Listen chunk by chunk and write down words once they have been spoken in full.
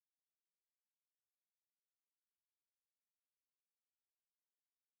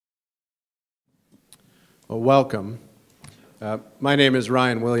Well, welcome. My name is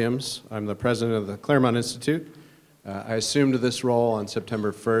Ryan Williams. I'm the president of the Claremont Institute. I assumed this role on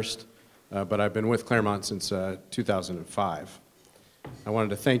September 1st, but I've been with Claremont since 2005. I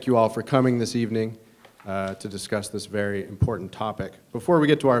wanted to thank you all for coming this evening to discuss this very important topic. Before we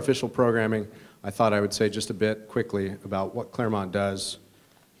get to our official programming, I thought I would say just a bit quickly about what Claremont does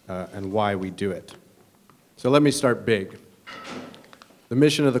and why we do it. So let me start big. The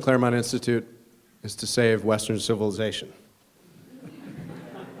mission of the Claremont Institute is to save Western civilization.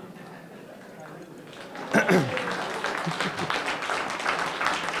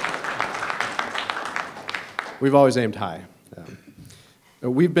 We've always aimed high.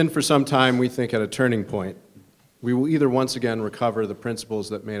 We've been for some time, we think, at a turning point. We will either once again recover the principles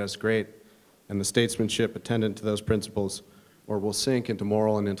that made us great and the statesmanship attendant to those principles, or we'll sink into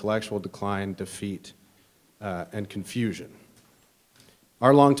moral and intellectual decline, defeat, and confusion.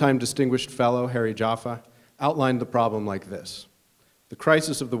 Our longtime distinguished fellow, Harry Jaffa, outlined the problem like this. The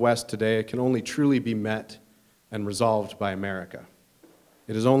crisis of the West today can only truly be met and resolved by America.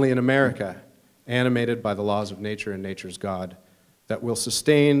 It is only in America, animated by the laws of nature and nature's God, that will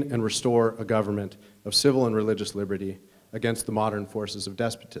sustain and restore a government of civil and religious liberty against the modern forces of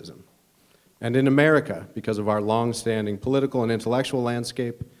despotism. And in America, because of our long-standing political and intellectual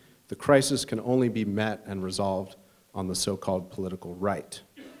landscape, the crisis can only be met and resolved on the so-called political right.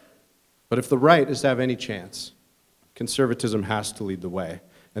 But if the right is to have any chance, conservatism has to lead the way.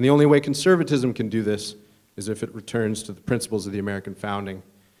 And the only way conservatism can do this is if it returns to the principles of the American founding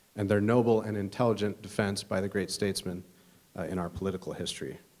and their noble and intelligent defense by the great statesmen in our political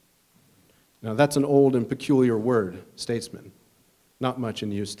history. Now that's an old and peculiar word, statesman. Not much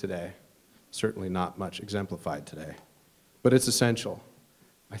in use today, certainly not much exemplified today. But it's essential.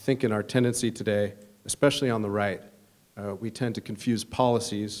 I think in our tendency today, especially on the right, we tend to confuse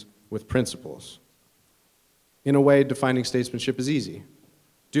policies with principles. In a way, defining statesmanship is easy.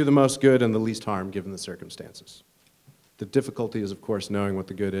 Do the most good and the least harm given the circumstances. The difficulty is, of course, knowing what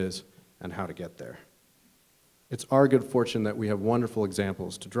the good is and how to get there. It's our good fortune that we have wonderful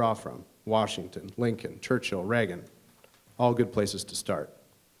examples to draw from. Washington, Lincoln, Churchill, Reagan, all good places to start.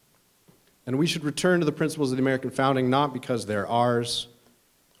 And we should return to the principles of the American founding not because they're ours,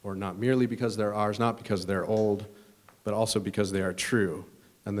 or not merely because they're ours, not because they're old, but also because they are true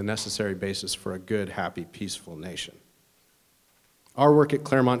and the necessary basis for a good, happy, peaceful nation. Our work at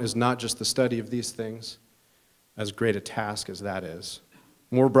Claremont is not just the study of these things, as great a task as that is.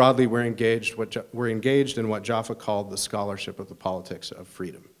 More broadly, we're engaged in what Jaffa called the scholarship of the politics of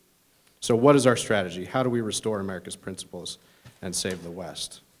freedom. So what is our strategy? How do we restore America's principles and save the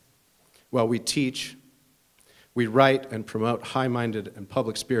West? Well, we teach, we write and promote high-minded and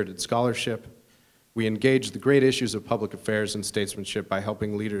public-spirited scholarship. We engage the great issues of public affairs and statesmanship by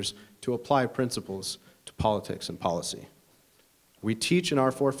helping leaders to apply principles to politics and policy. We teach in our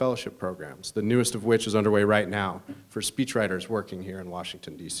 4 fellowship programs, the newest of which is underway right now for speechwriters working here in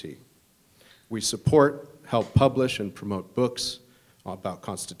Washington, D.C. We support, help publish, and promote books about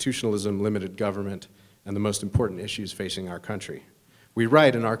constitutionalism, limited government, and the most important issues facing our country. We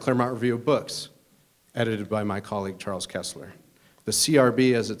write in our Claremont Review of Books, edited by my colleague Charles Kessler. The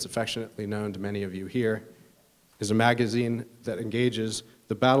CRB, as it's affectionately known to many of you here, is a magazine that engages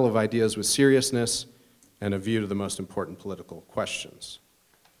the battle of ideas with seriousness and a view to the most important political questions.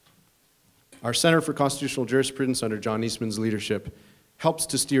 Our Center for Constitutional Jurisprudence under John Eastman's leadership helps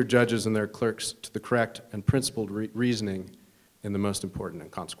to steer judges and their clerks to the correct and principled reasoning in the most important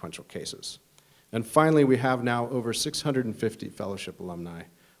and consequential cases. And finally, we have now over 650 fellowship alumni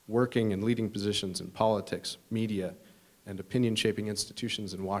working in leading positions in politics, media, and opinion-shaping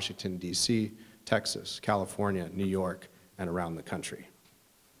institutions in Washington, D.C., Texas, California, New York, and around the country.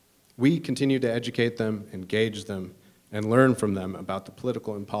 We continue to educate them, engage them, and learn from them about the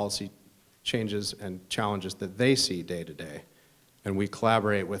political and policy changes and challenges that they see day to day, and we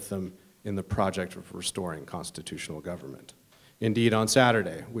collaborate with them in the project of restoring constitutional government. Indeed, on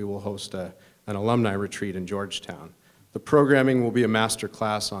Saturday, we will host an alumni retreat in Georgetown. The programming will be a master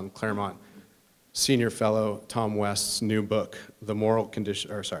class on Claremont Senior Fellow Tom West's new book, The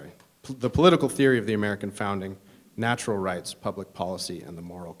Political Theory of the American Founding, Natural Rights, Public Policy, and the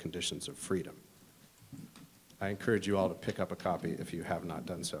Moral Conditions of Freedom. I encourage you all to pick up a copy if you have not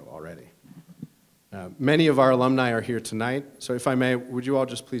done so already. Many of our alumni are here tonight, so if I may, would you all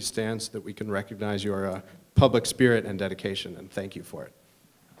just please stand so that we can recognize your public spirit and dedication, and thank you for it.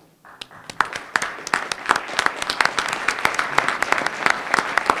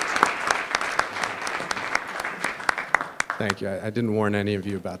 Thank you. I didn't warn any of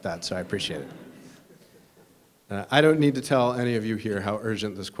you about that, so I appreciate it. I don't need to tell any of you here how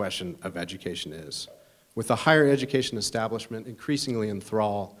urgent this question of education is. with the higher education establishment increasingly in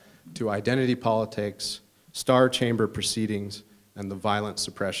thrall to identity politics, star chamber proceedings, and the violent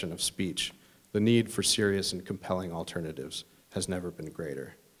suppression of speech, the need for serious and compelling alternatives has never been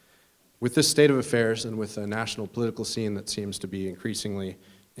greater. With this state of affairs and with a national political scene that seems to be increasingly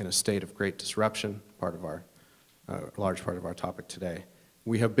in a state of great disruption, large part of our topic today,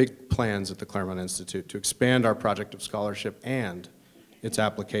 we have big plans at the Claremont Institute to expand our project of scholarship and its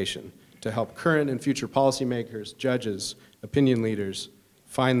application to help current and future policymakers, judges, opinion leaders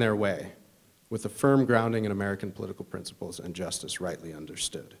find their way with a firm grounding in American political principles and justice rightly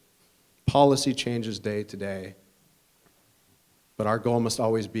understood. Policy changes day to day, but our goal must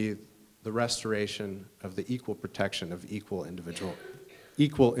always be the restoration of the equal protection of equal individual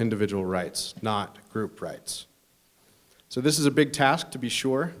rights, not group rights. So this is a big task, to be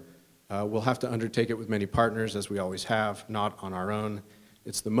sure. We'll have to undertake it with many partners, as we always have, not on our own.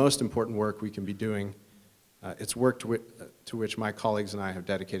 It's the most important work we can be doing. It's work to which my colleagues and I have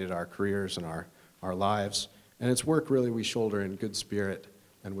dedicated our careers and our lives. And it's work really we shoulder in good spirit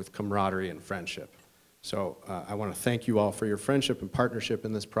and with camaraderie and friendship. So I want to thank you all for your friendship and partnership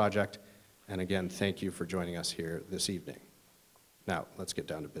in this project. And again, thank you for joining us here this evening. Now, let's get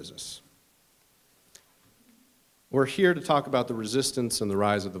down to business. We're here to talk about the resistance and the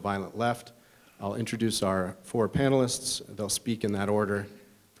rise of the violent left. I'll introduce our 4 panelists. They'll speak in that order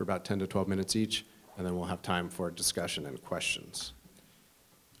for about 10 to 12 minutes each, and then we'll have time for discussion and questions.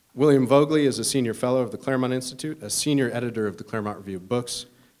 William Vogley is a senior fellow of the Claremont Institute, a senior editor of the Claremont Review of Books,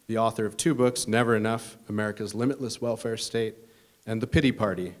 the author of 2 books, Never Enough, America's Limitless Welfare State, and The Pity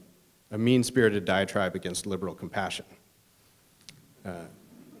Party, a mean-spirited diatribe against liberal compassion.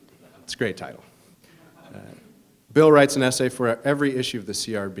 It's a great title. Bill writes an essay for every issue of the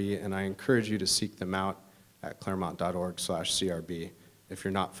CRB, and I encourage you to seek them out at claremont.org/CRB if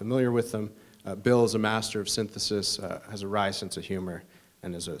you're not familiar with them. Bill is a master of synthesis, has a wry sense of humor,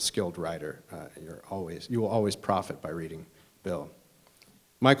 and is a skilled writer. You will always profit by reading Bill.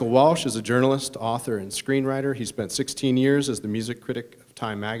 Michael Walsh is a journalist, author, and screenwriter. He spent 16 years as the music critic of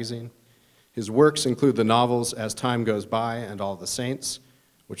Time magazine. His works include the novels As Time Goes By and All the Saints,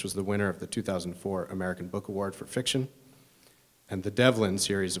 which was the winner of the 2004 American Book Award for Fiction, and the Devlin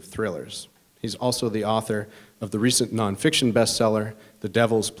series of thrillers. He's also the author of the recent nonfiction bestseller, The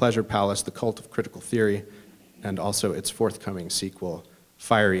Devil's Pleasure Palace, The Cult of Critical Theory, and also its forthcoming sequel,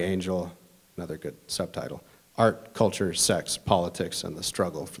 Fiery Angel, another good subtitle, Art, Culture, Sex, Politics, and the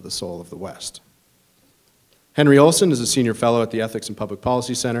Struggle for the Soul of the West. Henry Olson is a senior fellow at the Ethics and Public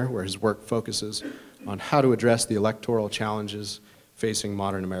Policy Center, where his work focuses on how to address the electoral challenges facing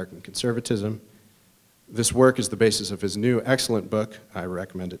modern American conservatism. This work is the basis of his new excellent book, I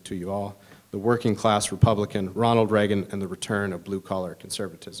recommend it to you all, The Working Class Republican, Ronald Reagan and the Return of Blue-Collar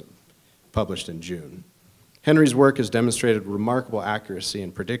Conservatism, published in June. Henry's work has demonstrated remarkable accuracy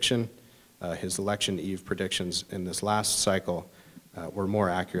in prediction. His election eve predictions in this last cycle were more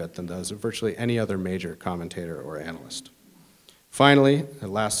accurate than those of virtually any other major commentator or analyst. Finally,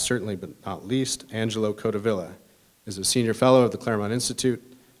 and last certainly but not least, Angelo Codavilla is a senior fellow of the Claremont Institute,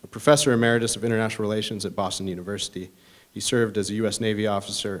 a professor emeritus of international relations at Boston University. He served as a U.S. Navy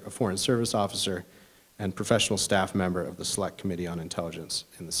officer, a Foreign Service officer, and professional staff member of the Select Committee on Intelligence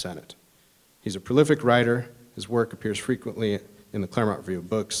in the Senate. He's a prolific writer. His work appears frequently in the Claremont Review of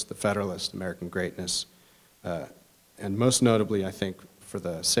Books, The Federalist, American Greatness, and most notably, I think, for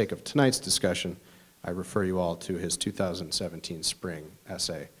the sake of tonight's discussion, I refer you all to his 2017 spring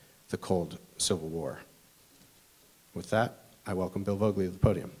essay, The Cold Civil War. With that, I welcome Bill Vogley to the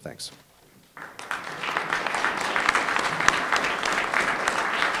podium. Thanks.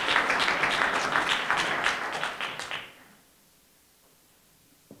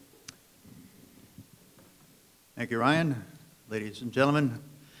 Thank you, Ryan. Ladies and gentlemen,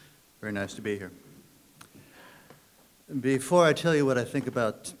 very nice to be here. Before I tell you what I think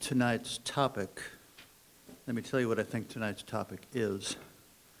about tonight's topic, let me tell you what I think tonight's topic is.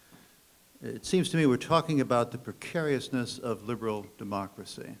 It seems to me we're talking about the precariousness of liberal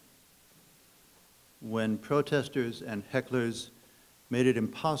democracy. When protesters and hecklers made it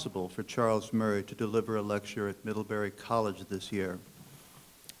impossible for Charles Murray to deliver a lecture at Middlebury College this year,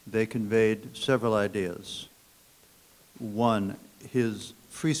 they conveyed several ideas. One, his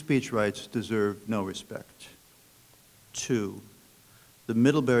free speech rights deserve no respect. Two, the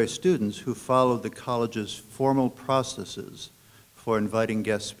Middlebury students who followed the college's formal processes for inviting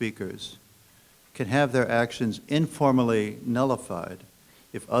guest speakers can have their actions informally nullified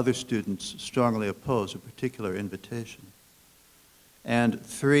if other students strongly oppose a particular invitation. And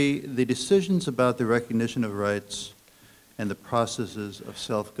three, the decisions about the recognition of rights and the processes of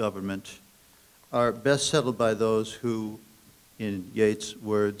self-government are best settled by those who, in Yeats'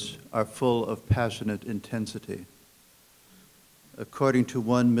 words, are full of passionate intensity. According to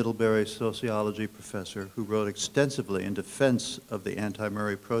one Middlebury sociology professor who wrote extensively in defense of the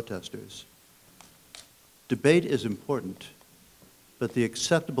anti-Murray protesters, debate is important, but the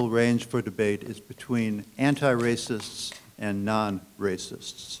acceptable range for debate is between anti-racists and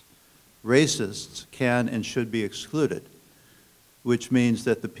non-racists. Racists can and should be excluded, which means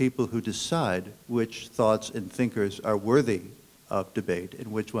that the people who decide which thoughts and thinkers are worthy of debate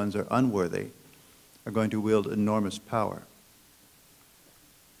and which ones are unworthy are going to wield enormous power.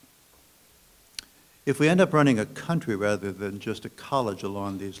 If we end up running a country rather than just a college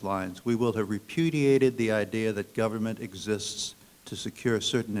along these lines, we will have repudiated the idea that government exists to secure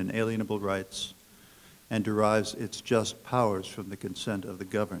certain inalienable rights and derives its just powers from the consent of the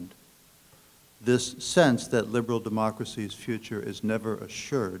governed. This sense that liberal democracy's future is never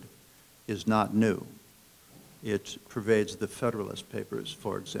assured is not new. It pervades the Federalist Papers,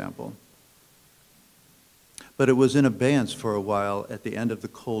 for example. But it was in abeyance for a while at the end of the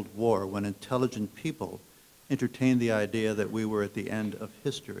Cold War when intelligent people entertained the idea that we were at the end of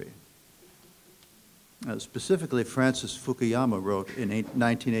history. Specifically, Francis Fukuyama wrote in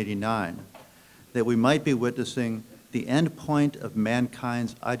 1989 that we might be witnessing the end point of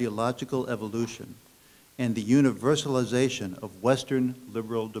mankind's ideological evolution and the universalization of Western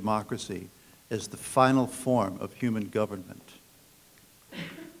liberal democracy as the final form of human government.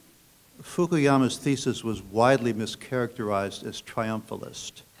 Fukuyama's thesis was widely mischaracterized as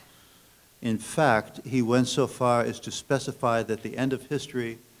triumphalist. In fact, he went so far as to specify that the end of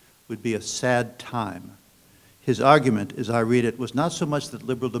history would be a sad time. His argument, as I read it, was not so much that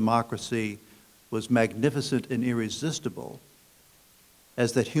liberal democracy was magnificent and irresistible,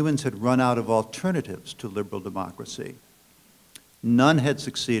 as that humans had run out of alternatives to liberal democracy. None had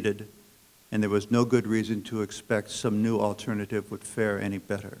succeeded, and there was no good reason to expect some new alternative would fare any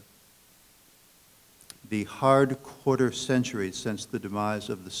better. The hard quarter century since the demise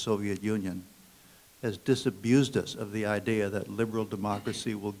of the Soviet Union has disabused us of the idea that liberal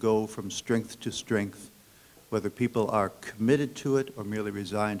democracy will go from strength to strength, whether people are committed to it or merely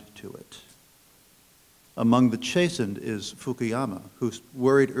resigned to it. Among the chastened is Fukuyama, who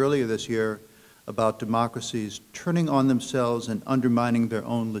worried earlier this year about democracies turning on themselves and undermining their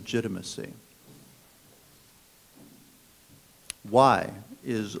own legitimacy. Why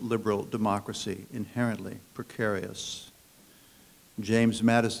is liberal democracy inherently precarious? James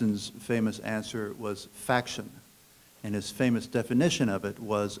Madison's famous answer was faction, and his famous definition of it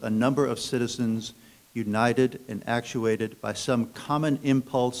was a number of citizens united and actuated by some common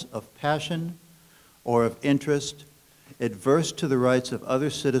impulse of passion or of interest, adverse to the rights of other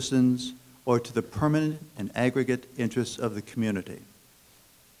citizens or to the permanent and aggregate interests of the community.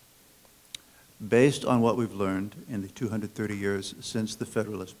 Based on what we've learned in the 230 years since the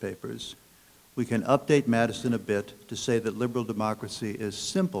Federalist Papers, we can update Madison a bit to say that liberal democracy is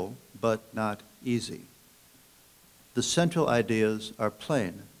simple but not easy. The central ideas are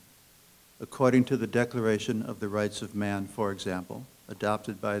plain. According to the Declaration of the Rights of Man, for example,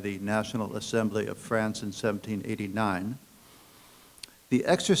 adopted by the National Assembly of France in 1789, the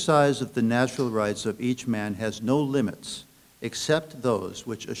exercise of the natural rights of each man has no limits except those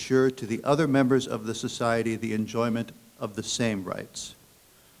which assure to the other members of the society the enjoyment of the same rights.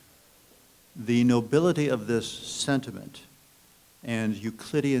 The nobility of this sentiment and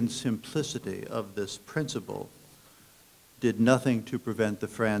Euclidean simplicity of this principle did nothing to prevent the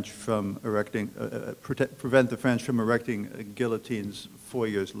French from erecting guillotines 4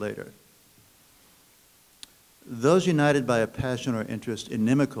 years later. Those united by a passion or interest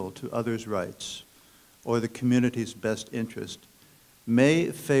inimical to others' rights or the community's best interest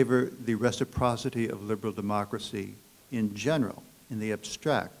may favor the reciprocity of liberal democracy in general, in the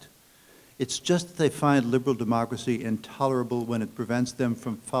abstract. It's just that they find liberal democracy intolerable when it prevents them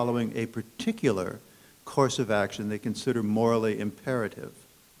from following a particular course of action they consider morally imperative.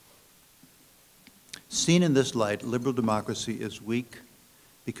 Seen in this light, liberal democracy is weak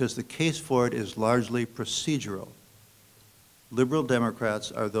because the case for it is largely procedural. Liberal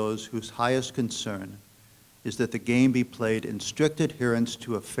Democrats are those whose highest concern is that the game be played in strict adherence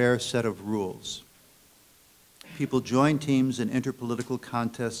to a fair set of rules. People join teams in interpolitical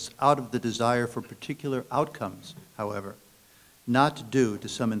contests out of the desire for particular outcomes, however, not due to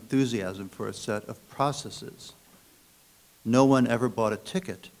some enthusiasm for a set of processes. No one ever bought a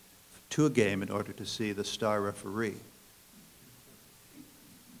ticket to a game in order to see the star referee.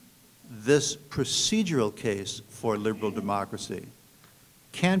 This procedural case for liberal democracy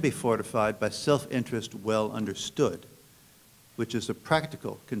can be fortified by self-interest well understood, which is a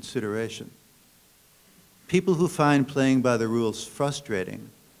practical consideration. People who find playing by the rules frustrating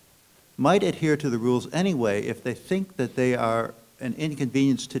might adhere to the rules anyway if they think that they are an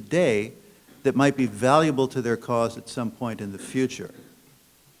inconvenience today that might be valuable to their cause at some point in the future.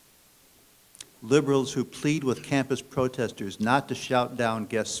 Liberals who plead with campus protesters not to shout down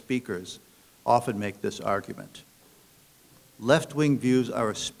guest speakers often make this argument. Left-wing views are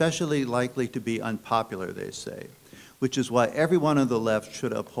especially likely to be unpopular, they say, which is why everyone on the left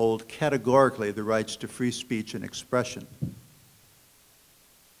should uphold categorically the rights to free speech and expression.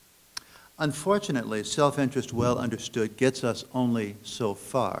 Unfortunately, self-interest well understood gets us only so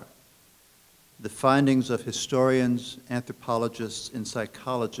far. The findings of historians, anthropologists, and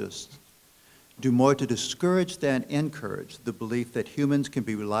psychologists do more to discourage than encourage the belief that humans can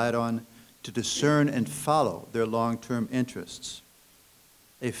be relied on to discern and follow their long-term interests.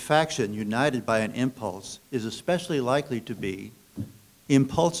 A faction united by an impulse is especially likely to be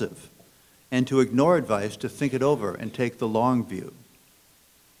impulsive and to ignore advice to think it over and take the long view.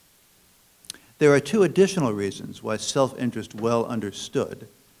 There are two additional reasons why self-interest well understood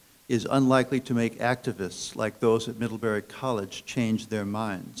is unlikely to make activists like those at Middlebury College change their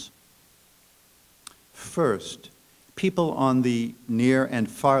minds. First, people on the near and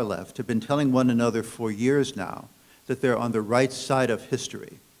far left have been telling one another for years now that they're on the right side of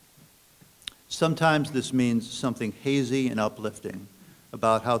history. Sometimes this means something hazy and uplifting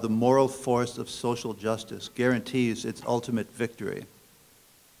about how the moral force of social justice guarantees its ultimate victory.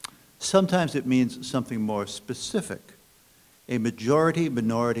 Sometimes it means something more specific. A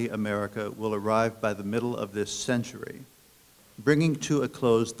majority-minority America will arrive by the middle of this century, bringing to a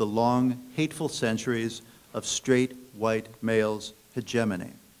close the long, hateful centuries of straight, white males'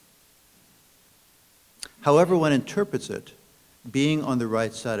 hegemony. However one interprets it, being on the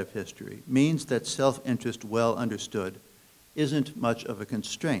right side of history means that self-interest well understood isn't much of a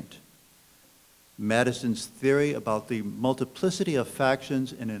constraint. Madison's theory about the multiplicity of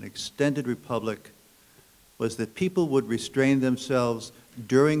factions in an extended republic was that people would restrain themselves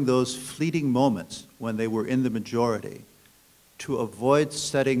during those fleeting moments when they were in the majority to avoid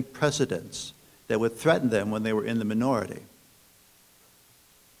setting precedents that would threaten them when they were in the minority.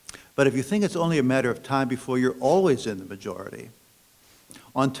 But if you think it's only a matter of time before you're always in the majority,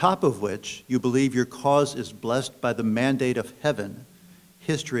 on top of which you believe your cause is blessed by the mandate of heaven,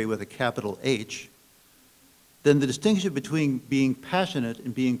 history with a capital H, then the distinction between being passionate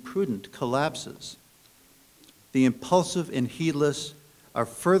and being prudent collapses. The impulsive and heedless are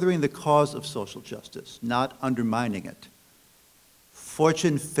furthering the cause of social justice, not undermining it.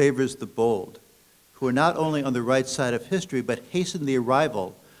 Fortune favors the bold, who are not only on the right side of history, but hasten the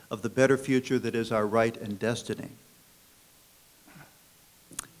arrival of the better future that is our right and destiny.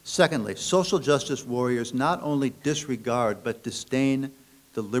 Secondly, social justice warriors not only disregard but disdain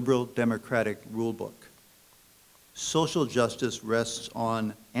the liberal democratic rulebook. Social justice rests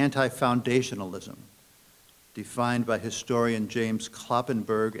on anti-foundationalism, defined by historian James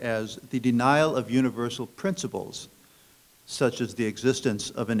Kloppenberg as the denial of universal principles, such as the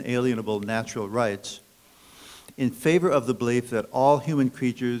existence of inalienable natural rights, in favor of the belief that all human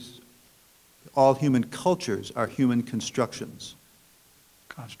creatures, all human cultures are human constructions.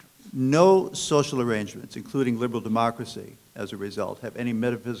 No social arrangements, including liberal democracy, as a result, have any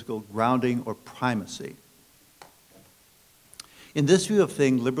metaphysical grounding or primacy. In this view of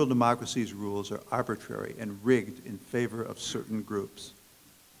things, liberal democracy's rules are arbitrary and rigged in favor of certain groups.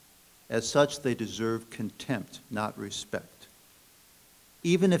 As such, they deserve contempt, not respect.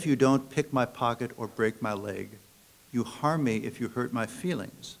 Even if you don't pick my pocket or break my leg, you harm me if you hurt my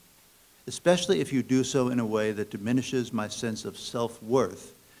feelings, especially if you do so in a way that diminishes my sense of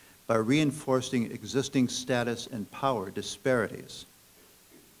self-worth by reinforcing existing status and power disparities.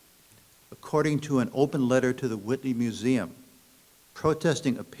 According to an open letter to the Whitney Museum,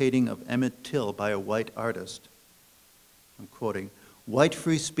 protesting a painting of Emmett Till by a white artist, I'm quoting, "White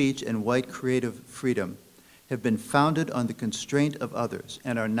free speech and white creative freedom have been founded on the constraint of others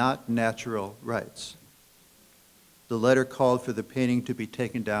and are not natural rights." The letter called for the painting to be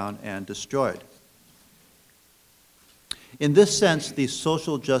taken down and destroyed. In this sense, the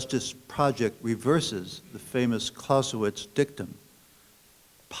social justice project reverses the famous Clausewitz dictum.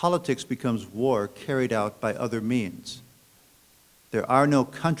 Politics becomes war carried out by other means. There are no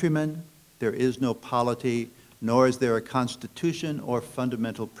countrymen, there is no polity, nor is there a constitution or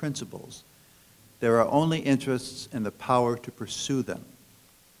fundamental principles. There are only interests and the power to pursue them.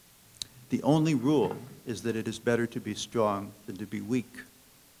 The only rule is that it is better to be strong than to be weak.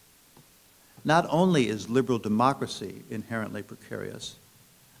 Not only is liberal democracy inherently precarious,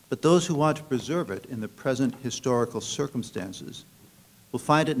 but those who want to preserve it in the present historical circumstances will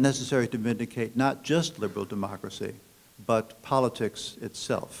find it necessary to vindicate not just liberal democracy, but politics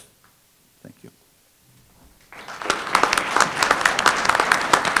itself. Thank you.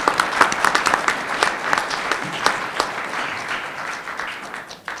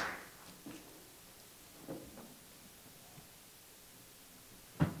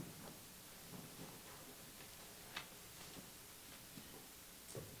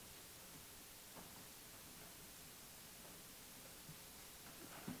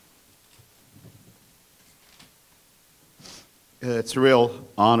 It's a real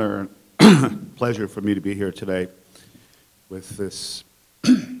honor and pleasure for me to be here today with this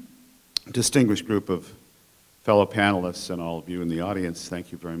distinguished group of fellow panelists and all of you in the audience.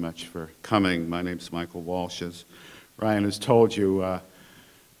 Thank you very much for coming. My name's Michael Walsh. As Ryan has told you,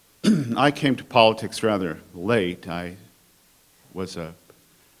 I came to politics rather late. I was a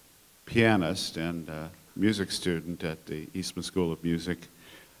pianist and a music student at the Eastman School of Music.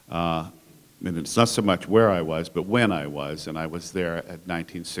 And it's not so much where I was, but when I was, and I was there at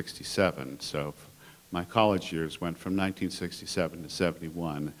 1967. So my college years went from 1967 to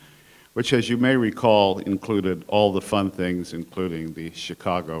 71, which, as you may recall, included all the fun things, including the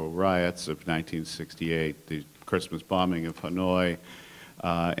Chicago riots of 1968, the Christmas bombing of Hanoi,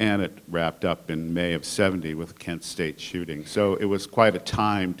 and it wrapped up in May of 70 with the Kent State shooting. So it was quite a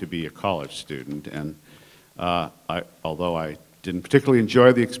time to be a college student, and although I didn't particularly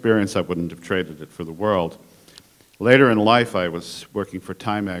enjoy the experience, I wouldn't have traded it for the world. Later in life, I was working for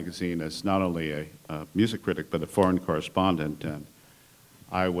Time magazine as not only a music critic, but a foreign correspondent. And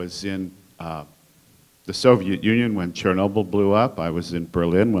I was in the Soviet Union when Chernobyl blew up. I was in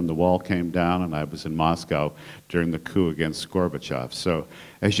Berlin when the wall came down, and I was in Moscow during the coup against Gorbachev. So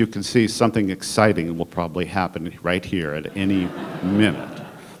as you can see, something exciting will probably happen right here at any minute.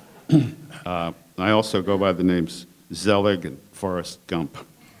 I also go by the names Zelig and Forrest Gump.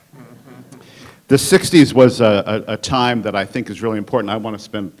 The 60s was a time that I think is really important. I want to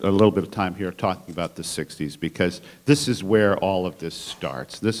spend a little bit of time here talking about the 60s because this is where all of this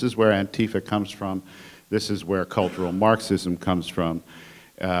starts. This is where Antifa comes from. This is where cultural Marxism comes from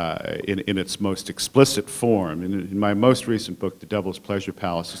in its most explicit form. In my most recent book, The Devil's Pleasure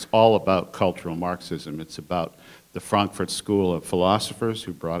Palace, it's all about cultural Marxism. It's about the Frankfurt School of Philosophers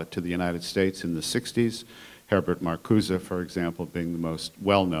who brought it to the United States in the 60s. Herbert Marcuse, for example, being the most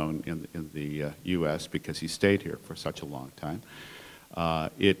well-known in the U.S. because he stayed here for such a long time.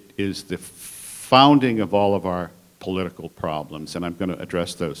 It is the founding of all of our political problems, and I'm going to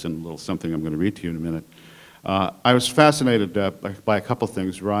address those in a little something I'm going to read to you in a minute. I was fascinated by a couple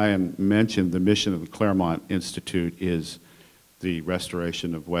things. Ryan mentioned the mission of the Claremont Institute is the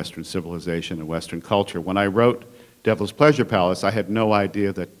restoration of Western civilization and Western culture. When I wrote Devil's Pleasure Palace, I had no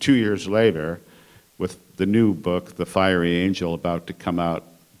idea that 2 years later, with the new book, The Fiery Angel, about to come out,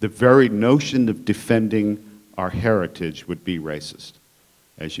 the very notion of defending our heritage would be racist.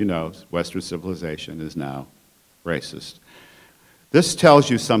 As you know, Western civilization is now racist. This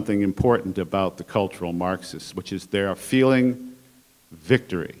tells you something important about the cultural Marxists, which is they are feeling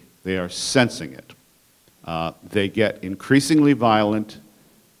victory. They are sensing it. They get increasingly violent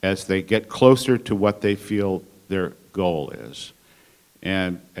as they get closer to what they feel their goal is.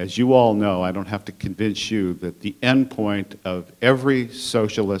 And as you all know, I don't have to convince you that the end point of every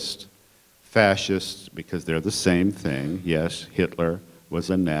socialist, fascist, because they're the same thing, yes, Hitler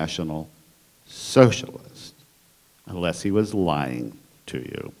was a national socialist, unless he was lying to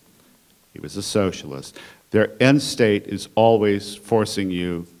you. He was a socialist. Their end state is always forcing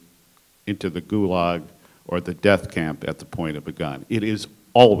you into the gulag or the death camp at the point of a gun. It is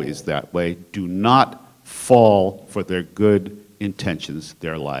always that way. Do not fall for their good intentions.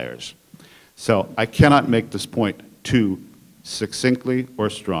 They're liars. So I cannot make this point too succinctly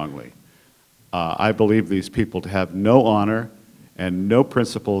or strongly. I believe these people to have no honor and no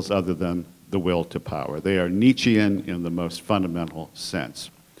principles other than the will to power. They are Nietzschean in the most fundamental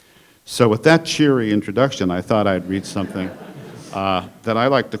sense. So with that cheery introduction, I thought I'd read something that I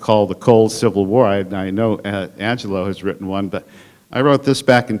like to call the Cold Civil War. I know Angelo has written one, but I wrote this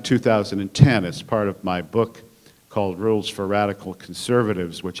back in 2010 as part of my book called Rules for Radical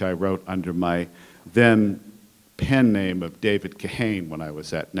Conservatives, which I wrote under my then pen name of David Kahane when I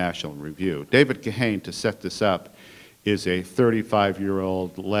was at National Review. David Kahane, to set this up, is a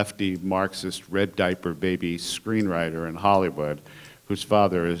 35-year-old lefty Marxist red diaper baby screenwriter in Hollywood whose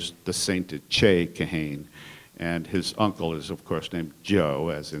father is the sainted Che Kahane, and his uncle is, of course, named Joe,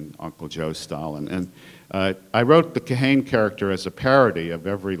 as in Uncle Joe Stalin. And I wrote the Kahane character as a parody of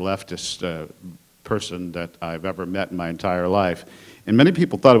every leftist person that I've ever met in my entire life. And many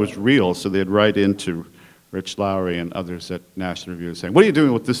people thought it was real, so they'd write in to Rich Lowry and others at National Review saying, what are you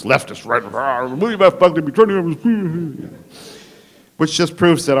doing with this leftist right? William F. Buckley be turning over, which just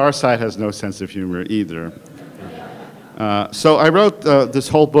proves that our side has no sense of humor either. So I wrote this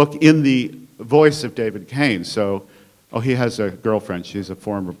whole book in the voice of David Kahane. So, he has a girlfriend. She's a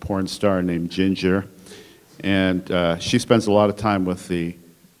former porn star named Ginger. And she spends a lot of time with the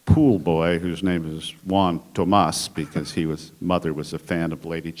pool boy, whose name is Juan Tomas, because mother was a fan of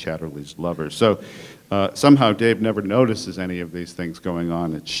Lady Chatterley's Lover. So somehow Dave never notices any of these things going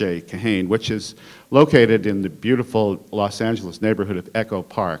on at Chez Kahane, which is located in the beautiful Los Angeles neighborhood of Echo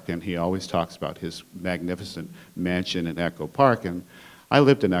Park, and he always talks about his magnificent mansion in Echo Park. And I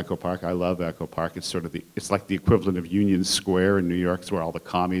lived in Echo Park. I love Echo Park. It's sort of it's like the equivalent of Union Square in New York. It's where all the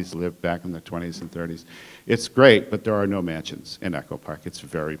commies lived back in the 20s and 30s. It's great, but there are no mansions in Echo Park. It's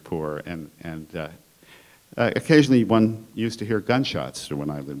very poor, and occasionally one used to hear gunshots when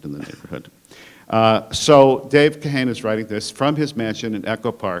I lived in the neighborhood. So Dave Kahane is writing this from his mansion in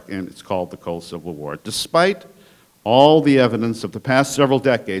Echo Park, and it's called The Cold Civil War. Despite all the evidence of the past several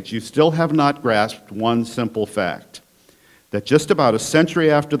decades, you still have not grasped one simple fact, that just about a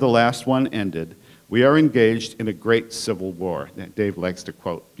century after the last one ended, we are engaged in a great civil war. Dave likes to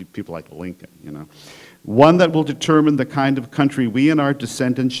quote people like Lincoln, one that will determine the kind of country we and our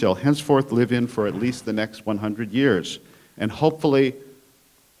descendants shall henceforth live in for at least the next 100 years, and hopefully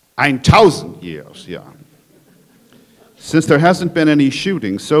 1,000 years, Since there hasn't been any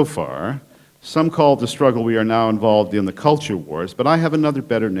shooting so far, some call the struggle we are now involved in the culture wars, but I have another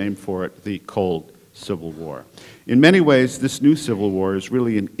better name for it, the Cold Civil War. In many ways, this new civil war is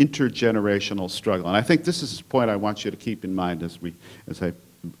really an intergenerational struggle, and I think this is a point I want you to keep in mind as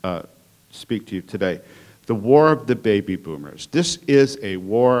I speak to you today. The war of the baby boomers. This is a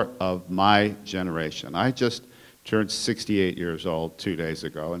war of my generation. I just turned 68 years old 2 days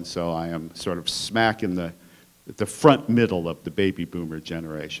ago, and so I am sort of smack in the front middle of the baby boomer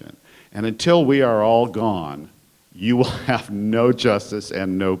generation. And until we are all gone, you will have no justice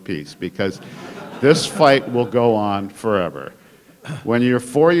and no peace, because this fight will go on forever. When you're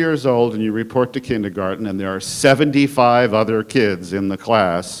 4 years old and you report to kindergarten and there are 75 other kids in the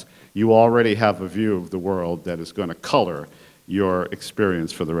class, you already have a view of the world that is going to color your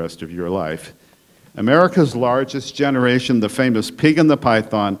experience for the rest of your life. America's largest generation, the famous pig and the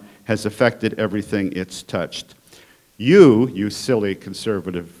python, has affected everything it's touched. You silly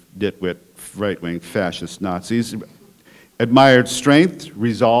conservative, nitwit, right-wing fascist Nazis, admired strength,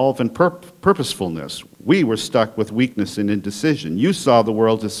 resolve, and purposefulness. We were stuck with weakness and indecision. You saw the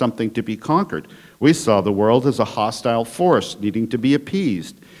world as something to be conquered. We saw the world as a hostile force needing to be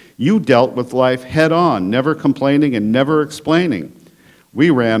appeased. You dealt with life head-on, never complaining and never explaining. We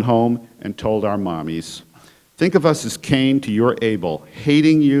ran home and told our mommies. Think of us as Cain to your Abel,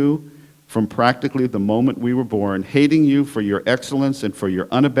 hating you from practically the moment we were born, hating you for your excellence and for your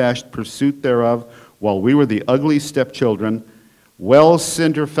unabashed pursuit thereof, while we were the ugly stepchildren. Well,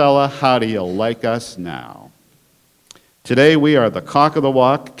 Cinderfella, how do you like us now? Today we are the cock of the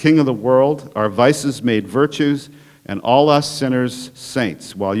walk, king of the world, our vices made virtues, and all us sinners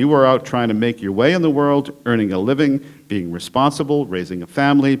saints. While you were out trying to make your way in the world, earning a living, being responsible, raising a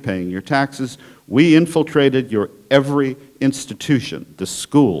family, paying your taxes, we infiltrated your every institution, the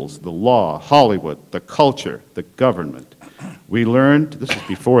schools, the law, Hollywood, the culture, the government. We learned, this is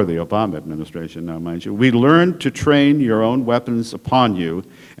before the Obama administration now, mind you, we learned to train your own weapons upon you,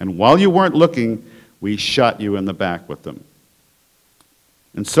 and while you weren't looking, we shot you in the back with them.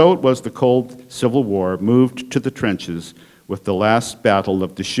 And so it was the Cold Civil War moved to the trenches with the last battle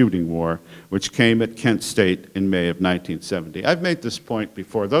of the shooting war, which came at Kent State in May of 1970. I've made this point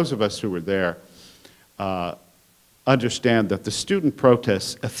before. Those of us who were there understand that the student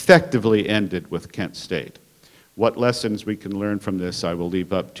protests effectively ended with Kent State. What lessons we can learn from this, I will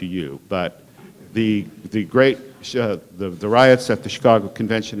leave up to you. But the riots at the Chicago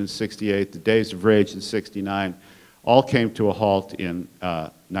Convention in '68, the Days of Rage in '69, all came to a halt in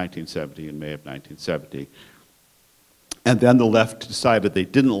 1970, in May of 1970. And then the left decided they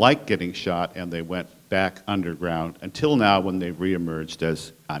didn't like getting shot, and they went back underground until now, when they've reemerged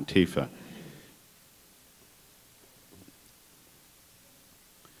as Antifa.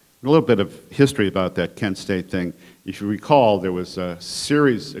 A little bit of history about that Kent State thing. If you recall, there was a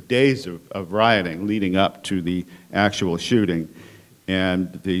series of days of rioting leading up to the actual shooting,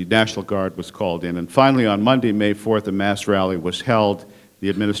 and the National Guard was called in. And finally, on Monday, May 4th, a mass rally was held. The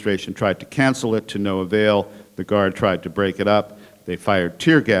administration tried to cancel it to no avail. The Guard tried to break it up. They fired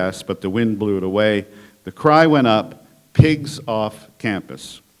tear gas, but the wind blew it away. The cry went up, pigs off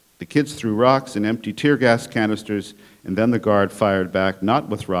campus. The kids threw rocks and empty tear gas canisters and then the guard fired back, not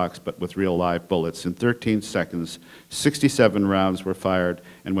with rocks, but with real live bullets. In 13 seconds, 67 rounds were fired,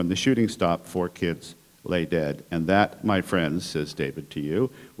 and when the shooting stopped, 4 kids lay dead. And that, my friends, says David to you,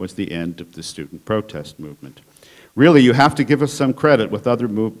 was the end of the student protest movement. Really, you have to give us some credit with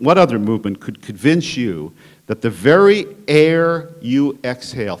what other movement could convince you that the very air you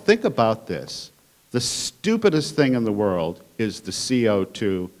exhale, think about this, the stupidest thing in the world is the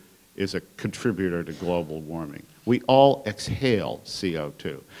CO2 is a contributor to global warming. We all exhale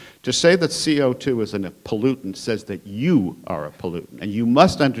CO2. To say that CO2 is a pollutant says that you are a pollutant. And you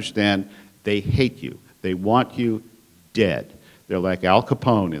must understand they hate you. They want you dead. They're like Al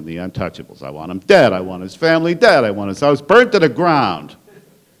Capone in The Untouchables. I want him dead. I want his family dead. I want his house burnt to the ground.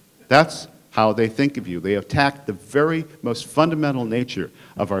 That's how they think of you. They attack the very most fundamental nature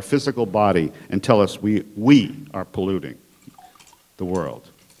of our physical body and tell us we are polluting the world.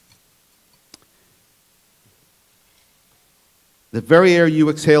 The very air you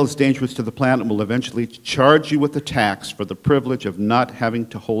exhale is dangerous to the planet and will eventually charge you with a tax for the privilege of not having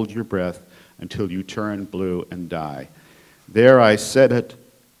to hold your breath until you turn blue and die. There I said it,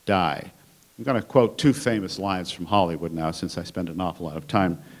 die. I'm going to quote 2 famous lines from Hollywood now, since I spend an awful lot of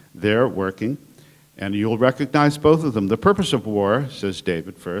time there working, and you'll recognize both of them. The purpose of war, says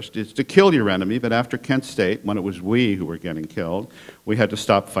David first, is to kill your enemy, but after Kent State, when it was we who were getting killed, we had to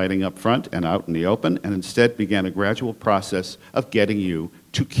stop fighting up front and out in the open, and instead began a gradual process of getting you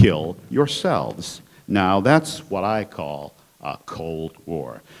to kill yourselves. Now, that's what I call a Cold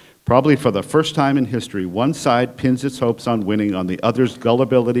War. Probably for the first time in history, one side pins its hopes on winning on the other's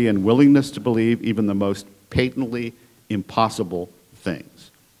gullibility and willingness to believe even the most patently impossible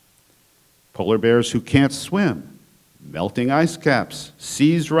things. Polar bears who can't swim, melting ice caps,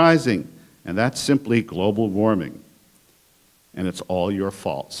 seas rising, and that's simply global warming. And it's all your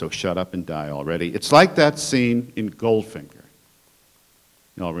fault, so shut up and die already. It's like that scene in Goldfinger.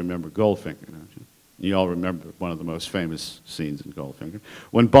 You all remember Goldfinger, don't you? You all remember one of the most famous scenes in Goldfinger.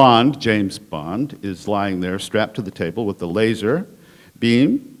 When Bond, James Bond, is lying there strapped to the table with the laser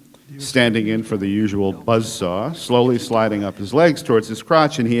beam, standing in for the usual buzzsaw, slowly sliding up his legs towards his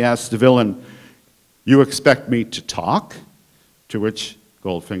crotch, and he asks the villain, "You expect me to talk?" To which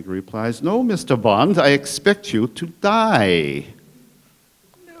Goldfinger replies, "No, Mr. Bond, I expect you to die.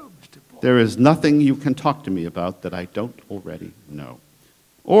 No, Mr. Bond. There is nothing you can talk to me about that I don't already know."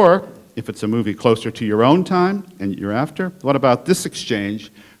 Or, if it's a movie closer to your own time and you're after, what about this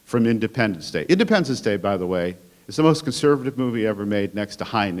exchange from Independence Day? Independence Day, by the way, is the most conservative movie ever made next to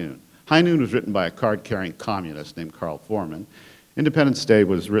High Noon. High Noon was written by a card-carrying communist named Carl Foreman. Independence Day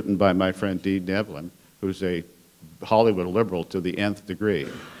was written by my friend Dee Devlin, who's a Hollywood liberal to the nth degree.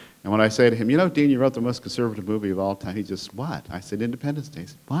 And when I say to him, "You know, Dean, you wrote the most conservative movie of all time," he just, "What?" I said, "Independence Day." He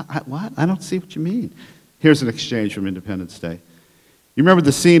said, "What? I don't see what you mean." Here's an exchange from Independence Day. You remember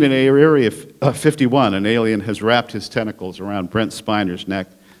the scene in Area 51, an alien has wrapped his tentacles around Brent Spiner's neck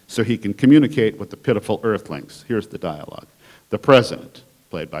so he can communicate with the pitiful Earthlings. Here's the dialogue. The President,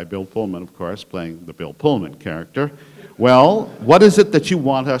 played by Bill Pullman, of course, playing the Bill Pullman character. "Well, what is it that you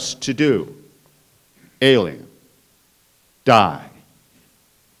want us to do?" Alien. Die.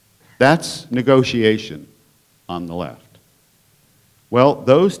 That's negotiation on the left. Well,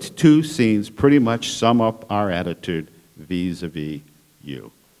 those 2 scenes pretty much sum up our attitude vis-a-vis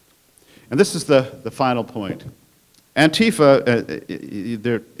you. And this is the final point. Antifa,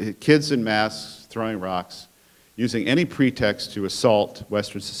 they're kids in masks throwing rocks, using any pretext to assault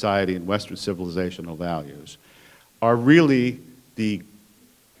Western society and Western civilizational values, are really the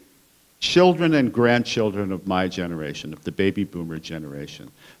children and grandchildren of my generation, of the baby boomer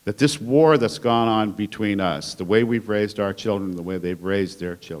generation. That this war that's gone on between us, the way we've raised our children, the way they've raised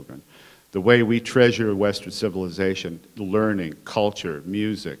their children, the way we treasure Western civilization, learning, culture,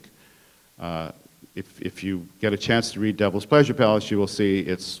 music. If you get a chance to read Devil's Pleasure Palace, you will see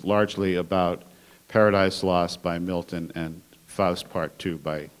it's largely about Paradise Lost by Milton and Faust Part 2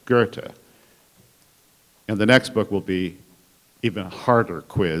 by Goethe. And the next book will be even a harder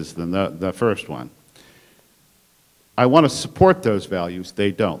quiz than the first one. I want to support those values.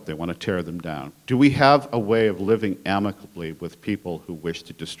 They don't. They want to tear them down. Do we have a way of living amicably with people who wish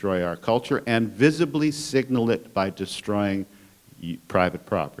to destroy our culture and visibly signal it by destroying private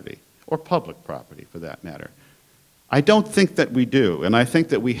property, or public property for that matter? I don't think that we do, and I think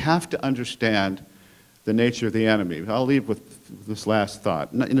that we have to understand the nature of the enemy. I'll leave with this last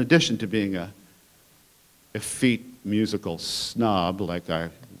thought. In addition to being a effete musical snob like I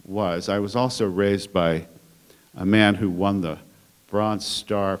was also raised by a man who won the Bronze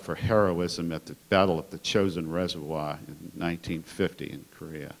Star for heroism at the Battle of the Chosin Reservoir in 1950 in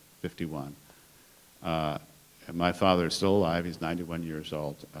Korea, 51. And my father is still alive. He's 91 years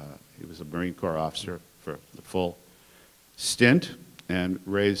old. He was a Marine Corps officer for the full stint and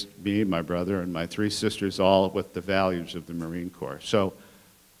raised me, my brother, and my three sisters all with the values of the Marine Corps. So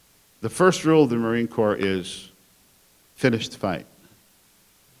the first rule of the Marine Corps is finish the fight.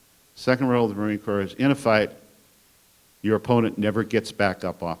 Second rule of the Marine Corps is in a fight, your opponent never gets back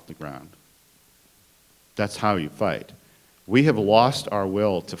up off the ground. That's how you fight. We have lost our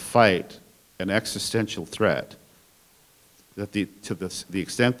will to fight an existential threat that to the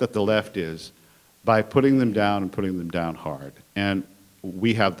extent that the left is by putting them down and putting them down hard. And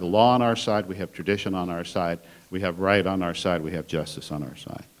we have the law on our side, we have tradition on our side, we have right on our side, we have justice on our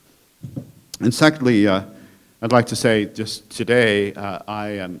side. And secondly, I'd like to say just today, I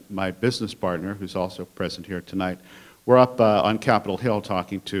and my business partner, who's also present here tonight, we're up on Capitol Hill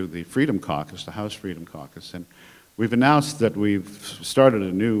talking to the Freedom Caucus, the House Freedom Caucus, and we've announced that we've started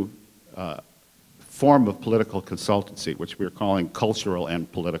a new form of political consultancy, which we're calling cultural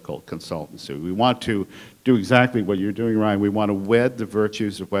and political consultancy. We want to do exactly what you're doing, Ryan. We want to wed the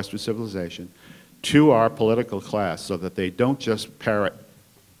virtues of Western civilization to our political class so that they don't just parrot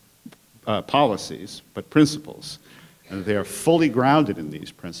policies, but principles, and they are fully grounded in these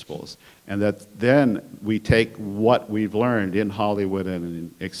principles, and that then we take what we've learned in Hollywood and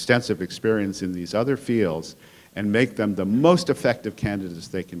in extensive experience in these other fields and make them the most effective candidates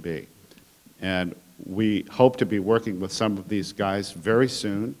they can be. And we hope to be working with some of these guys very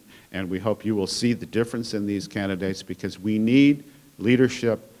soon, and we hope you will see the difference in these candidates, because we need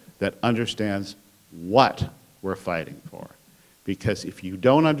leadership that understands what we're fighting for. Because if you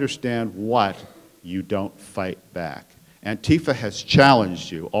don't understand what, you don't fight back. Antifa has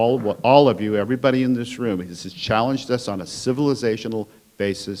challenged you, all of you, everybody in this room, has challenged us on a civilizational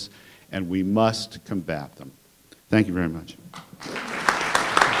basis, and we must combat them. Thank you very much.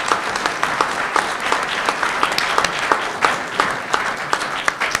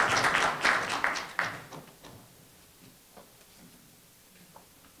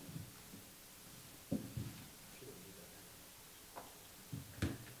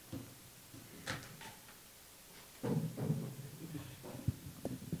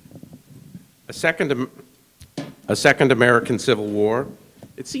 A second American Civil War,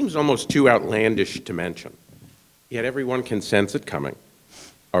 it seems almost too outlandish to mention. Yet everyone can sense it coming.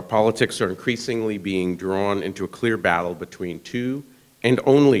 Our politics are increasingly being drawn into a clear battle between two and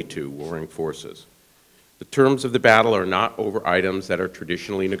only two warring forces. The terms of the battle are not over items that are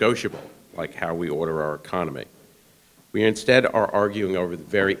traditionally negotiable, like how we order our economy. We instead are arguing over the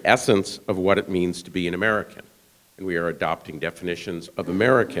very essence of what it means to be an American. And we are adopting definitions of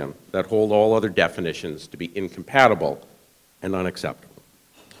American that hold all other definitions to be incompatible and unacceptable.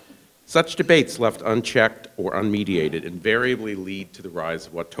 Such debates left unchecked or unmediated invariably lead to the rise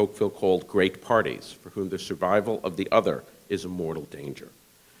of what Tocqueville called great parties, for whom the survival of the other is a mortal danger.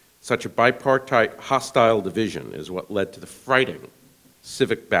 Such a bipartite, hostile division is what led to the frightening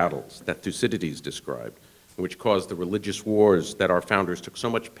civic battles that Thucydides described, and which caused the religious wars that our founders took so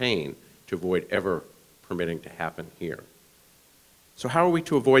much pain to avoid ever permitting to happen here. So how are we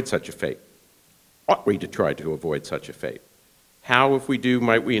to avoid such a fate? Ought we to try to avoid such a fate? How, if we do,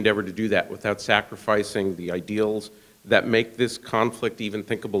 might we endeavor to do that without sacrificing the ideals that make this conflict even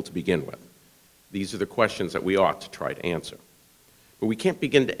thinkable to begin with? These are the questions that we ought to try to answer. But we can't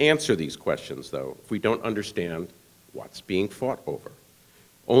begin to answer these questions, though, if we don't understand what's being fought over.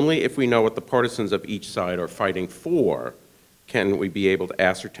 Only if we know what the partisans of each side are fighting for can we be able to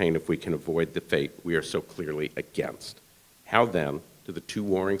ascertain if we can avoid the fate we are so clearly against. How then do the two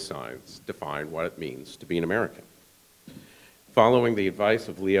warring sides define what it means to be an American? Following the advice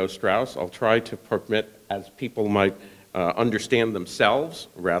of Leo Strauss, I'll try to permit as people might understand themselves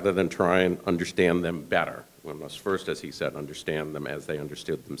rather than try and understand them better. One must first, as he said, understand them as they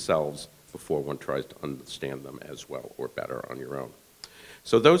understood themselves before one tries to understand them as well or better on your own.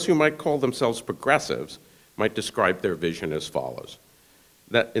 So those who might call themselves progressives might describe their vision as follows: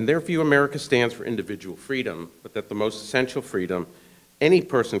 that in their view, America stands for individual freedom, but that the most essential freedom any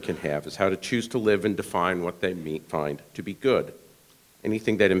person can have is how to choose to live and define what they find to be good.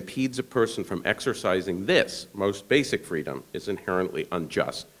 Anything that impedes a person from exercising this most basic freedom is inherently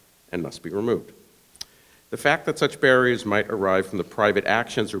unjust and must be removed. The fact that such barriers might arise from the private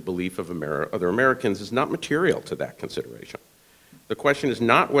actions or belief of other Americans is not material to that consideration. The question is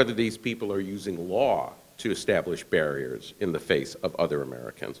not whether these people are using law to establish barriers in the face of other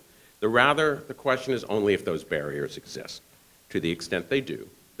Americans. Rather, the question is only if those barriers exist. To the extent they do,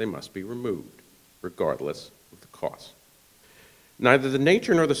 they must be removed, regardless of the cost. Neither the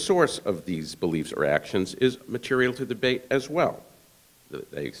nature nor the source of these beliefs or actions is material to debate as well,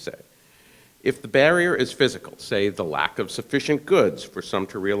 they say. If the barrier is physical, say the lack of sufficient goods for some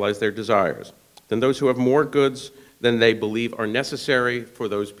to realize their desires, then those who have more goods than they believe are necessary for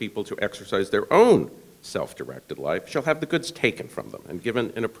those people to exercise their own self-directed life shall have the goods taken from them and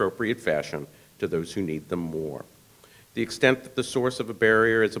given in appropriate fashion to those who need them more. The extent that the source of a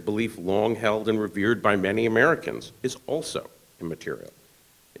barrier is a belief long held and revered by many Americans is also immaterial.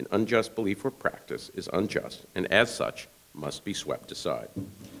 An unjust belief or practice is unjust, and as such, must be swept aside.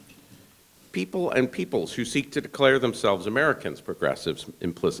 People and peoples who seek to declare themselves Americans, progressives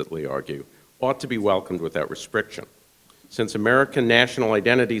implicitly argue, ought to be welcomed without restriction. Since American national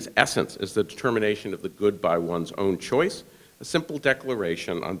identity's essence is the determination of the good by one's own choice, a simple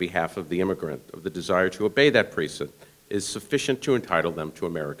declaration on behalf of the immigrant of the desire to obey that precept is sufficient to entitle them to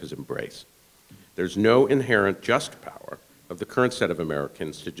America's embrace. There's no inherent just power of the current set of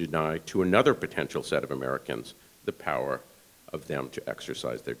Americans to deny to another potential set of Americans the power of them to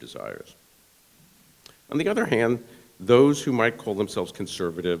exercise their desires. On the other hand, those who might call themselves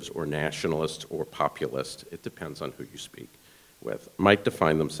conservatives or nationalists or populists, it depends on who you speak with, might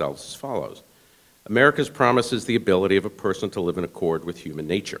define themselves as follows. America's promise is the ability of a person to live in accord with human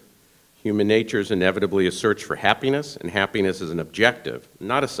nature. Human nature is inevitably a search for happiness, and happiness is an objective,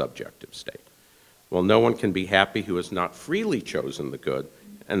 not a subjective state. While no one can be happy who has not freely chosen the good,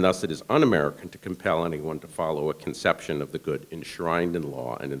 and thus it is un-American to compel anyone to follow a conception of the good enshrined in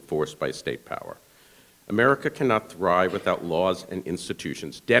law and enforced by state power. America cannot thrive without laws and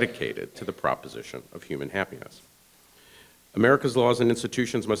institutions dedicated to the proposition of human happiness. America's laws and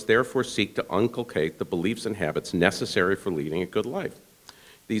institutions must therefore seek to inculcate the beliefs and habits necessary for leading a good life.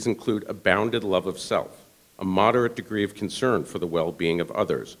 These include a bounded love of self, a moderate degree of concern for the well-being of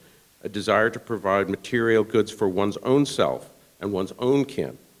others, a desire to provide material goods for one's own self and one's own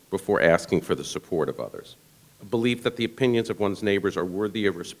kin before asking for the support of others, a belief that the opinions of one's neighbors are worthy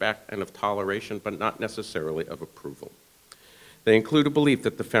of respect and of toleration, but not necessarily of approval. They include a belief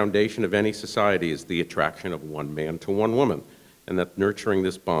that the foundation of any society is the attraction of one man to one woman, and that nurturing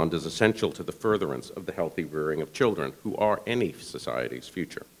this bond is essential to the furtherance of the healthy rearing of children, who are any society's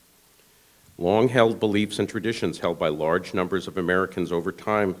future. Long-held beliefs and traditions held by large numbers of Americans over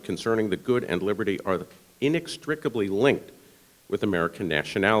time concerning the good and liberty are inextricably linked with American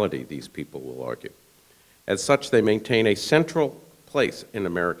nationality, these people will argue. As such, they maintain a central place in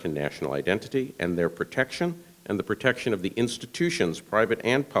American national identity, and their protection and the protection of the institutions, private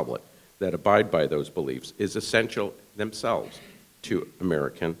and public, that abide by those beliefs is essential themselves to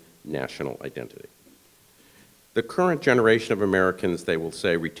American national identity. The current generation of Americans, they will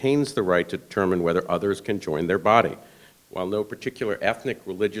say, retains the right to determine whether others can join their body. While no particular ethnic,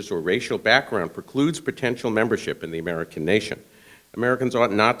 religious, or racial background precludes potential membership in the American nation, Americans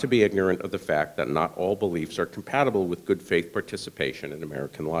ought not to be ignorant of the fact that not all beliefs are compatible with good faith participation in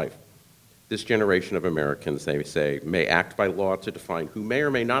American life. This generation of Americans, they say, may act by law to define who may or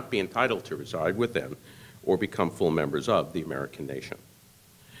may not be entitled to reside within or become full members of the American nation.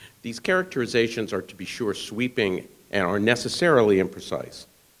 These characterizations are, to be sure, sweeping and are necessarily imprecise,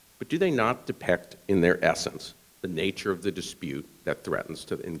 but do they not depict in their essence the nature of the dispute that threatens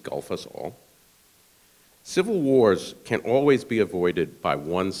to engulf us all? Civil wars can always be avoided by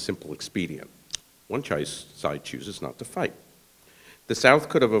one simple expedient. One side chooses not to fight. The South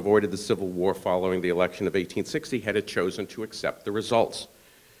could have avoided the Civil War following the election of 1860 had it chosen to accept the results.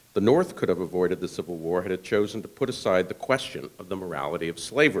 The North could have avoided the Civil War had it chosen to put aside the question of the morality of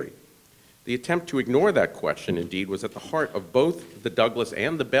slavery. The attempt to ignore that question, indeed, was at the heart of both the Douglas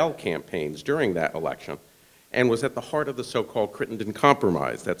and the Bell campaigns during that election, and was at the heart of the so-called Crittenden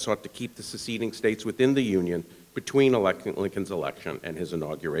Compromise that sought to keep the seceding states within the Union between Lincoln's election and his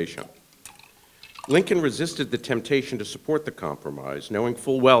inauguration. Lincoln resisted the temptation to support the compromise, knowing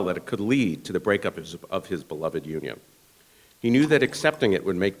full well that it could lead to the breakup of his beloved Union. He knew that accepting it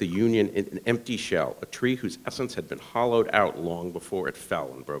would make the Union an empty shell, a tree whose essence had been hollowed out long before it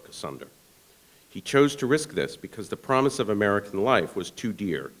fell and broke asunder. He chose to risk this because the promise of American life was too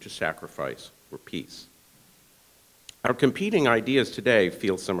dear to sacrifice for peace. Our competing ideas today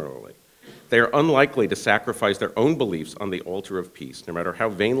feel similarly. They are unlikely to sacrifice their own beliefs on the altar of peace, no matter how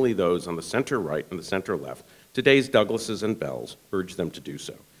vainly those on the center-right and the center-left, today's Douglases and Bells, urge them to do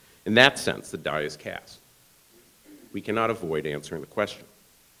so. In that sense, the die is cast. We cannot avoid answering the question.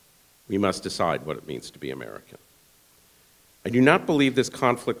 We must decide what it means to be American. I do not believe this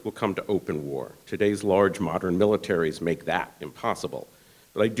conflict will come to open war. Today's large modern militaries make that impossible.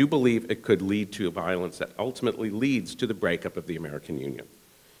 But I do believe it could lead to violence that ultimately leads to the breakup of the American Union.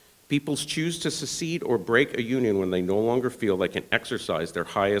 Peoples choose to secede or break a union when they no longer feel they can exercise their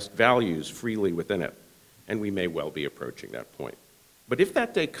highest values freely within it, and we may well be approaching that point. But if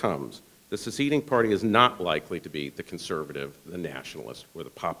that day comes, The seceding party is not likely to be the conservative, the nationalist, or the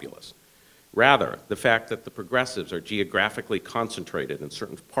populist. Rather, the fact that the progressives are geographically concentrated in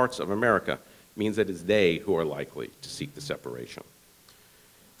certain parts of America means that it is they who are likely to seek the separation.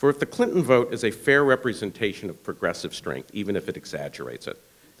 For if the Clinton vote is a fair representation of progressive strength, even if it exaggerates it,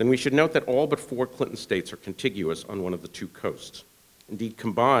 then we should note that all but 4 Clinton states are contiguous on one of the 2 coasts. Indeed,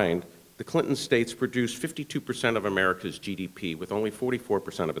 combined, the Clinton states produce 52% of America's GDP with only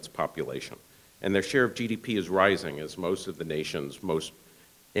 44% of its population, and their share of GDP is rising as most of the nation's most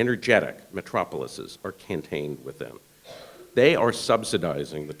energetic metropolises are contained within. They are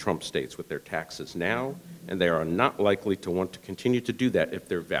subsidizing the Trump states with their taxes now, and they are not likely to want to continue to do that if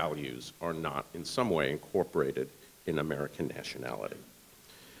their values are not in some way incorporated in American nationality.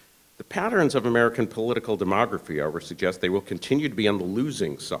 The patterns of American political demography, however, suggest they will continue to be on the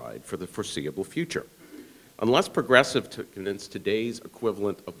losing side for the foreseeable future. Unless progressive to convince today's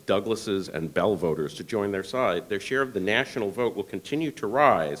equivalent of Douglas's and Bell voters to join their side, their share of the national vote will continue to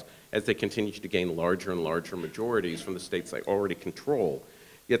rise as they continue to gain larger and larger majorities from the states they already control,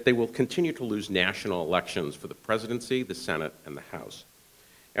 yet they will continue to lose national elections for the presidency, the Senate, and the House.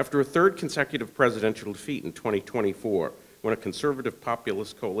 After a 3rd consecutive presidential defeat in 2024, when a conservative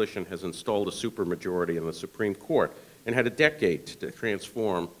populist coalition has installed a supermajority in the Supreme Court and had a decade to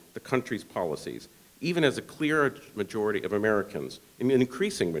transform the country's policies, even as a clear majority of Americans, an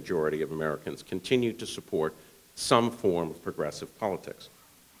increasing majority of Americans, continue to support some form of progressive politics.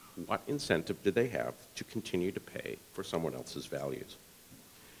 What incentive do they have to continue to pay for someone else's values?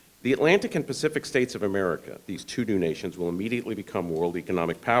 The Atlantic and Pacific states of America, these 2 new nations, will immediately become world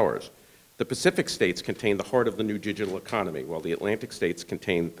economic powers. The Pacific states contain the heart of the new digital economy, while the Atlantic states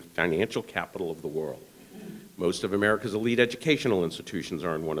contain the financial capital of the world. Most of America's elite educational institutions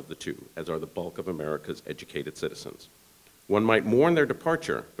are in one of the 2, as are the bulk of America's educated citizens. One might mourn their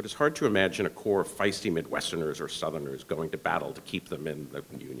departure, but it's hard to imagine a core of feisty Midwesterners or Southerners going to battle to keep them in the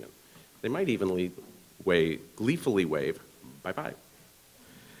Union. They might even gleefully wave, bye-bye.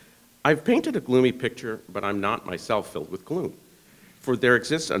 I've painted a gloomy picture, but I'm not myself filled with gloom. For there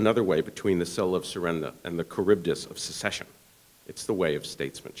exists another way between the Sill of Surrender and the Charybdis of secession. It's the way of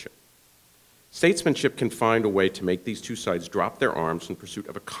statesmanship. Statesmanship can find a way to make these 2 sides drop their arms in pursuit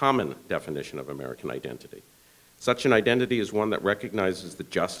of a common definition of American identity. Such an identity is one that recognizes the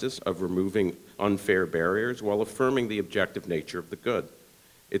justice of removing unfair barriers while affirming the objective nature of the good.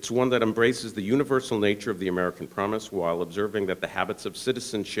 It's one that embraces the universal nature of the American promise while observing that the habits of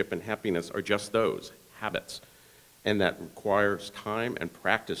citizenship and happiness are just those, habits, and that requires time and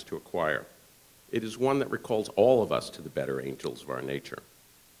practice to acquire. It is one that recalls all of us to the better angels of our nature.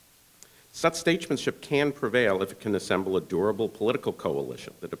 Such statesmanship can prevail if it can assemble a durable political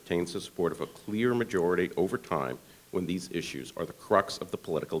coalition that obtains the support of a clear majority over time when these issues are the crux of the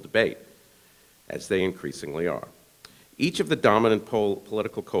political debate, as they increasingly are. Each of the dominant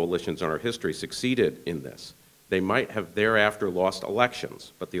political coalitions in our history succeeded in this. They might have thereafter lost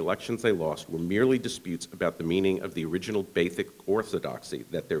elections, but the elections they lost were merely disputes about the meaning of the original basic orthodoxy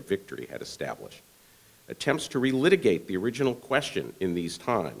that their victory had established. Attempts to relitigate the original question in these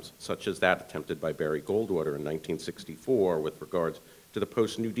times, such as that attempted by Barry Goldwater in 1964 with regards to the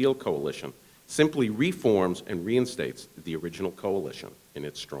post-New Deal coalition, simply reforms and reinstates the original coalition in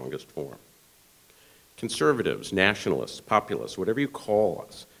its strongest form. Conservatives, nationalists, populists, whatever you call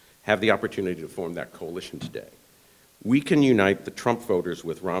us, have the opportunity to form that coalition today. We can unite the Trump voters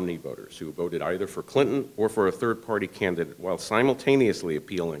with Romney voters who voted either for Clinton or for a third-party candidate while simultaneously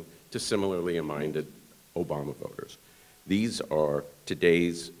appealing to similarly minded Obama voters. These are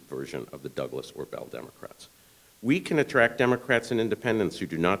today's version of the Douglas or Bell Democrats. We can attract Democrats and independents who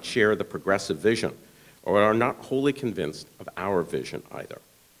do not share the progressive vision or are not wholly convinced of our vision either.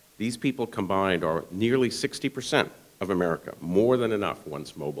 These people combined are nearly 60% of America, more than enough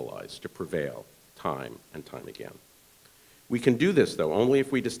once mobilized to prevail time and time again. We can do this, though, only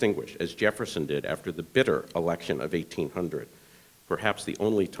if we distinguish, as Jefferson did after the bitter election of 1800, perhaps the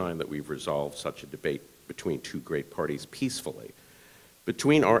only time that we've resolved such a debate between 2 great parties peacefully,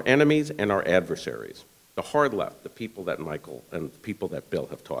 between our enemies and our adversaries. The hard left, the people that Michael and the people that Bill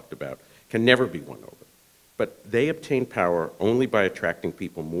have talked about, can never be won over. But they obtain power only by attracting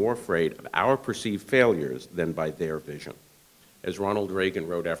people more afraid of our perceived failures than by their vision. As Ronald Reagan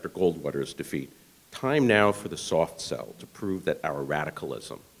wrote after Goldwater's defeat, time now for the soft sell to prove that our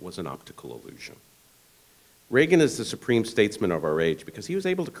radicalism was an optical illusion. Reagan is the supreme statesman of our age because he was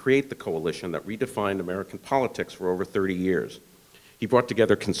able to create the coalition that redefined American politics for over 30 years. He brought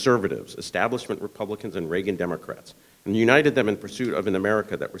together conservatives, establishment Republicans, and Reagan Democrats, and united them in pursuit of an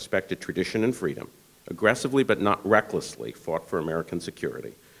America that respected tradition and freedom, aggressively but not recklessly fought for American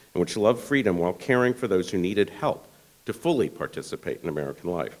security, and which loved freedom while caring for those who needed help to fully participate in American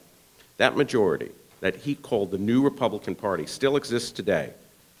life. That majority, that he called the new Republican Party, still exists today.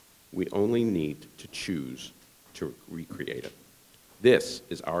 We only need to choose to recreate it. This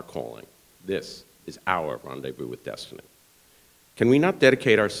is our calling. This is our rendezvous with destiny. Can we not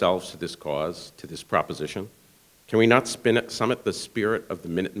dedicate ourselves to this cause, to this proposition? Can we not summit the spirit of the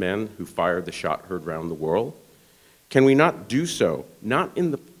Minutemen who fired the shot heard round the world? Can we not do so, not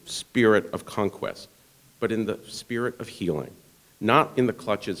in the spirit of conquest, but in the spirit of healing, not in the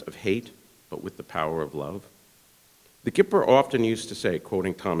clutches of hate, but with the power of love? The Gipper often used to say,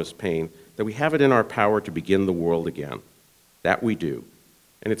 quoting Thomas Paine, that we have it in our power to begin the world again. That we do.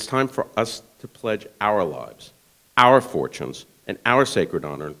 And it's time for us to pledge our lives, our fortunes, and our sacred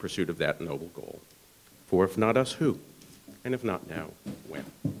honor in pursuit of that noble goal. For if not us, who? And if not now, when?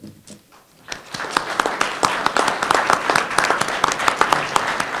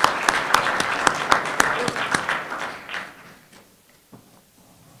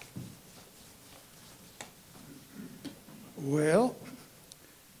 Well,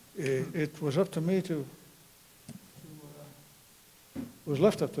 it was up to me to, was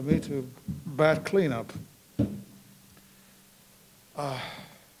left up to me to bat cleanup.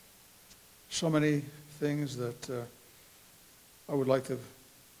 So many things that I would like to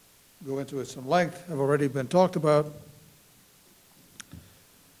go into at some length have already been talked about.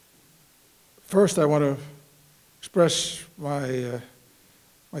 First, I want to express my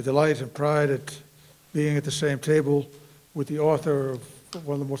delight and pride at being at the same table with the author of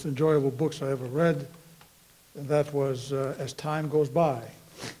one of the most enjoyable books I ever read, and that was As Time Goes By.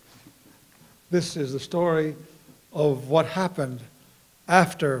 This is the story of what happened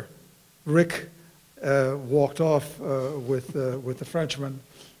after Rick walked off with the Frenchman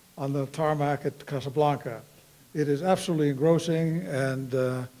on the tarmac at Casablanca. It is absolutely engrossing, and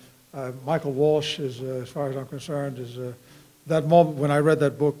Michael Walsh is, as far as I'm concerned, is that moment when I read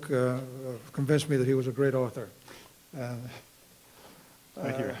that book convinced me that he was a great author.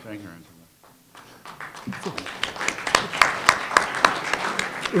 Thank you,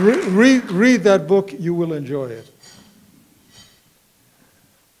 Angela. Read that book, you will enjoy it.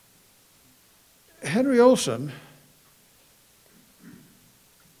 Henry Olson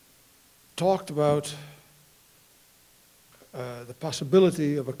talked about the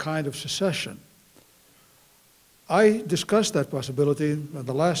possibility of a kind of secession. I discussed that possibility at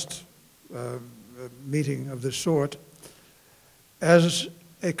the last meeting of this sort as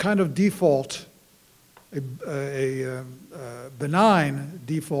a kind of default, a benign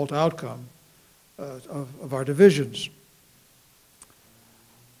default outcome of our divisions.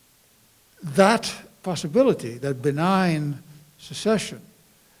 That possibility, that benign secession,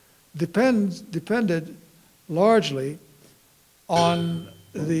 depended largely on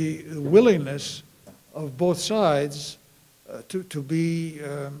the willingness of both sides to be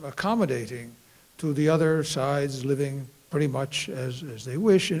accommodating to the other sides living pretty much as they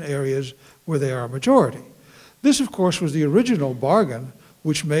wish in areas where they are a majority. This, of course, was the original bargain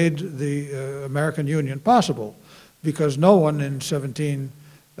which made the American Union possible, because no one in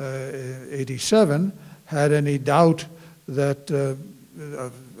 1787 had any doubt that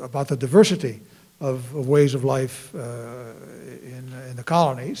about the diversity of ways of life in the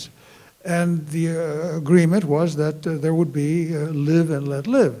colonies. And the agreement was that there would be live and let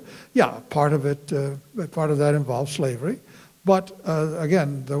live. Yeah, part of that involved slavery, but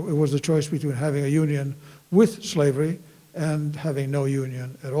again, it was the choice between having a union with slavery and having no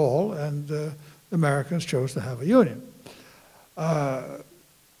union at all, and Americans chose to have a union.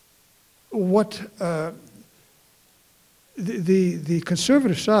 The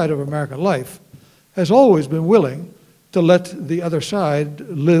conservative side of American life has always been willing to let the other side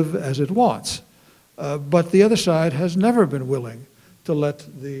live as it wants. But the other side has never been willing to let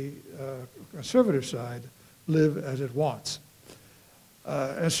the conservative side live as it wants.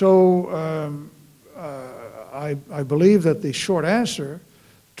 And so I believe that the short answer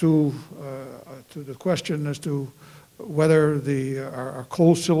to the question as to whether our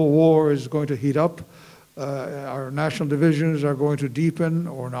Cold Civil War is going to heat up, our national divisions are going to deepen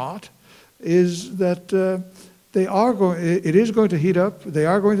or not, is that it is going to heat up, they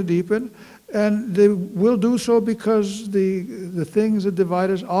are going to deepen, and they will do so because the things that divide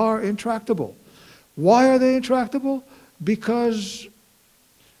us are intractable. Why are they intractable? Because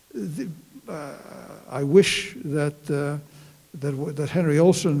I wish that Henry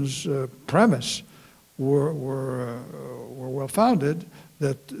Olson's premise were well-founded,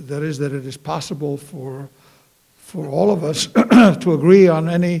 that is that it is possible for all of us to agree on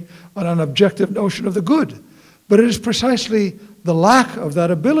an objective notion of the good. But it is precisely the lack of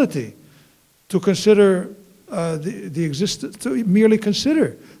that ability to consider the existence, to merely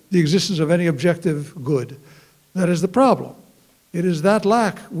consider the existence of any objective good, that is the problem. It is that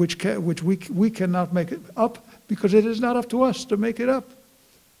lack which we cannot make it up, because it is not up to us to make it up.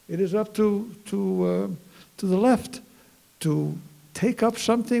 It is up to the left to take up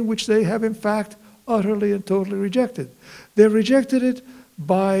something which they have in fact utterly and totally rejected. They've rejected it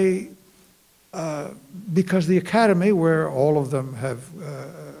because the academy, where all of them have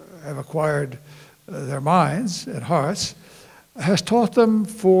acquired their minds and hearts, has taught them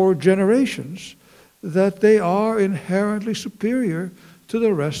for generations that they are inherently superior to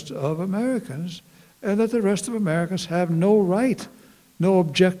the rest of Americans, and that the rest of Americans have no right, no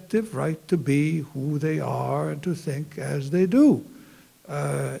objective right to be who they are and to think as they do.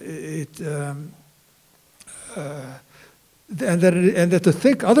 And that to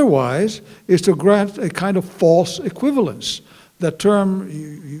think otherwise is to grant a kind of false equivalence. That term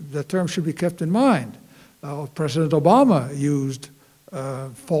should be kept in mind. President Obama used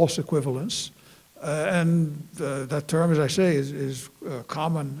false equivalence, and that term, as I say, is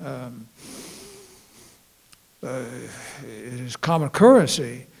common. It is common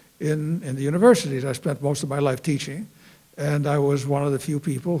currency in the universities. I spent most of my life teaching, and I was one of the few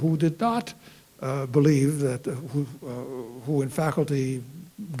people who did not believe that, who in faculty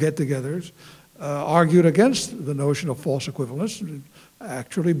get-togethers argued against the notion of false equivalence,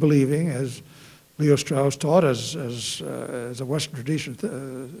 actually believing, as Leo Strauss taught, as a Western tradition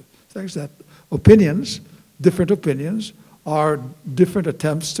thinks, that opinions, different opinions, are different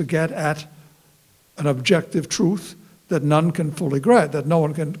attempts to get at an objective truth that none can fully grasp, that no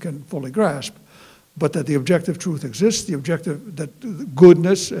one can fully grasp, but that the objective truth exists, the objective, that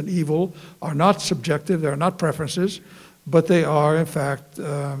goodness and evil are not subjective, they are not preferences, but they are in fact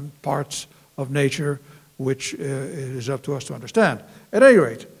parts of nature which it is up to us to understand. At any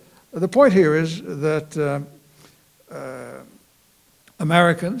rate, the point here is that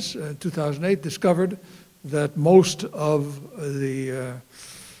Americans in 2008 discovered that most of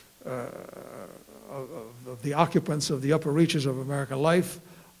the occupants of the upper reaches of American life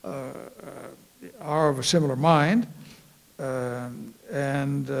are of a similar mind,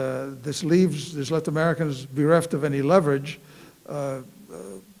 and this left Americans bereft of any leverage, of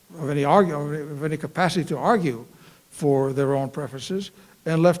any capacity to argue for their own preferences,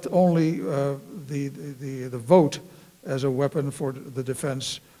 and left only the vote as a weapon for the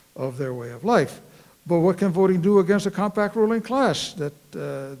defense of their way of life. But what can voting do against a compact ruling class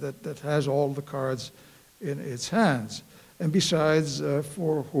that has all the cards in its hands? And besides,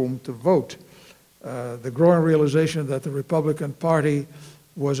 for whom to vote? The growing realization that the Republican Party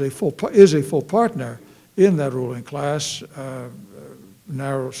is a full partner in that ruling class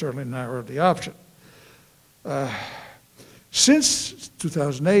certainly narrowed the option. Since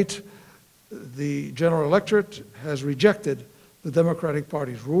 2008, the general electorate has rejected the Democratic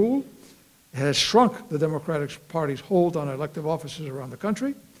Party's rule, has shrunk the Democratic Party's hold on elective offices around the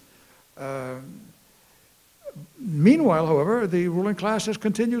country. Meanwhile, however, the ruling class has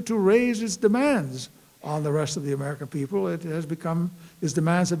continued to raise its demands on the rest of the American people. Its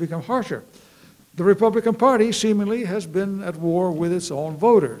demands have become harsher. The Republican Party seemingly has been at war with its own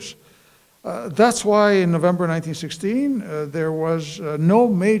voters. That's why in November 1916, there was no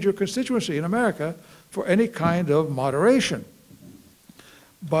major constituency in America for any kind of moderation.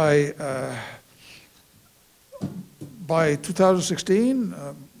 By 2016,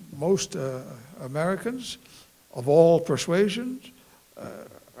 most Americans of all persuasions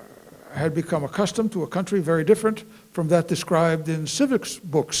had become accustomed to a country very different from that described in civics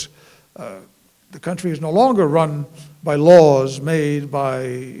books. The country is no longer run by laws made by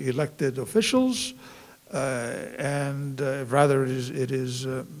elected officials, and rather it is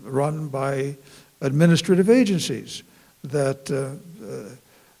run by administrative agencies that,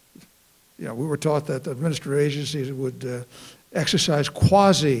 we were taught that administrative agencies would exercise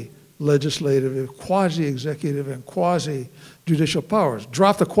quasi-legislative, quasi-executive, and quasi-judicial powers.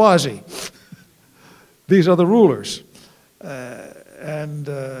 Drop the quasi. These are the rulers. And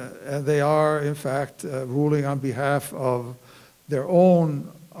they are, in fact, ruling on behalf of their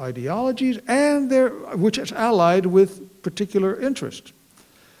own ideologies and which is allied with particular interests.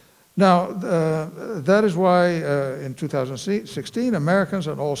 Now, that is why in 2016, Americans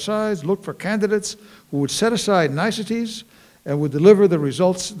on all sides looked for candidates who would set aside niceties and would deliver the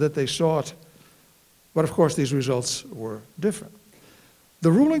results that they sought. But of course, these results were different.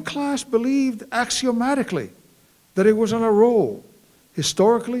 The ruling class believed axiomatically that it was on a roll,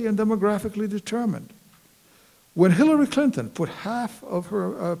 historically and demographically determined. When Hillary Clinton put half of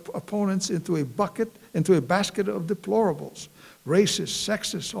her opponents into a bucket into a basket of deplorables, racist,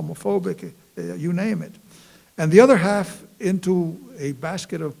 sexist, homophobic, you name it. And the other half into a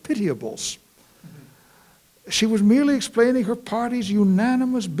basket of pitiables. She was merely explaining her party's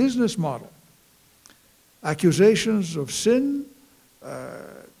unanimous business model. Accusations of sin,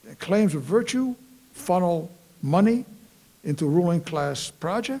 claims of virtue, funnel money into ruling class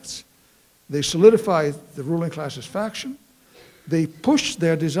projects. They solidify the ruling class's faction. They push,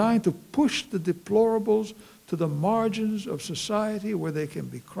 they're designed to push the deplorables to the margins of society where they can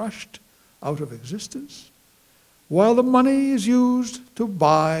be crushed out of existence, while the money is used to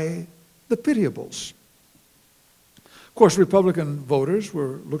buy the pitiables. Of course, Republican voters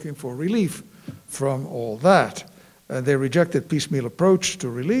were looking for relief from all that. They rejected piecemeal approach to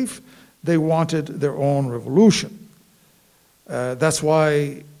relief. They wanted their own revolution. That's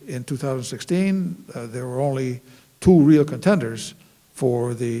why in 2016 there were only two real contenders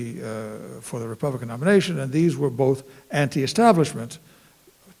for the Republican nomination, and these were both anti-establishment,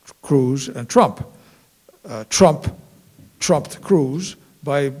 Cruz and Trump. Trump trumped Cruz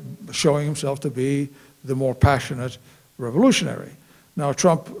by showing himself to be the more passionate revolutionary. Now,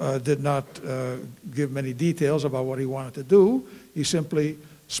 Trump did not give many details about what he wanted to do. He simply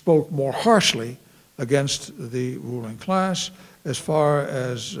spoke more harshly against the ruling class. As far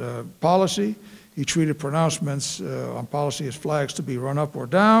as policy, he treated pronouncements on policy as flags to be run up or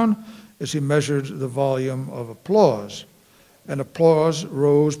down as he measured the volume of applause. And applause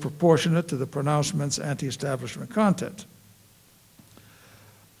rose proportionate to the pronouncement's anti-establishment content.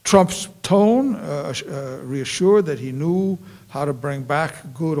 Trump's tone reassured that he knew how to bring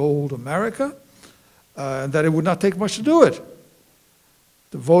back good old America, and that it would not take much to do it.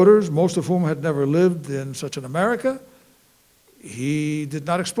 The voters, most of whom had never lived in such an America, he did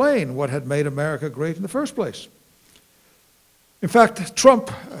not explain what had made America great in the first place. In fact, Trump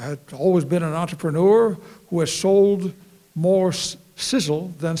had always been an entrepreneur who has sold more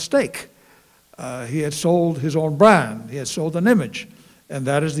sizzle than steak. He had sold his own brand. He had sold an image. And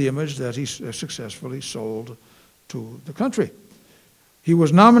that is the image that he successfully sold to the country. He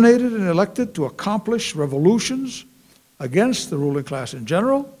was nominated and elected to accomplish revolutions against the ruling class in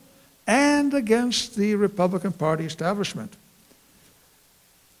general and against the Republican Party establishment.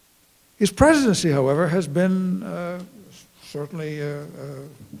 His presidency, however, has been certainly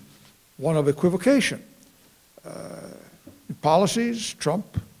one of equivocation. In policies, Trump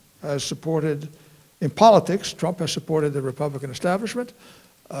has supported, in politics, Trump has supported the Republican establishment.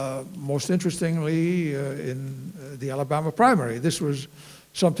 Most interestingly, in the Alabama primary, this was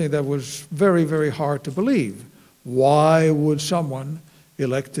something that was very, very hard to believe. Why would someone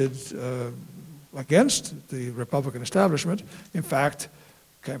elected against the Republican establishment, in fact,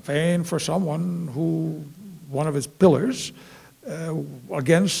 campaign for someone who, one of his pillars,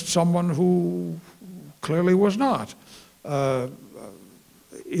 against someone who clearly was not?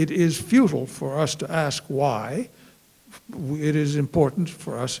 It is futile for us to ask why. It is important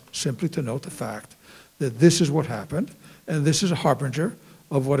for us simply to note the fact that this is what happened, and this is a harbinger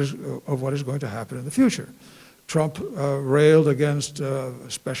of what is going to happen in the future. Trump railed against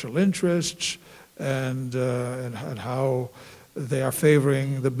special interests and how they are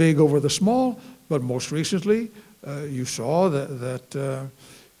favoring the big over the small, but most recently you saw that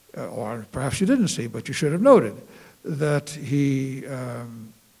or perhaps you didn't see, but you should have noted, that he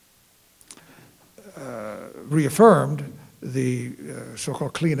reaffirmed the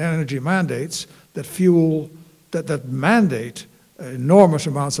so-called clean energy mandates that that mandate enormous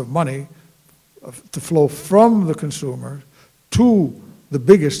amounts of money to flow from the consumer to the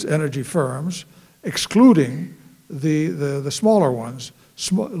biggest energy firms, excluding the smaller ones.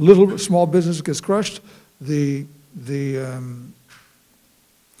 Small business gets crushed. The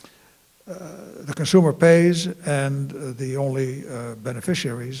consumer pays, and the only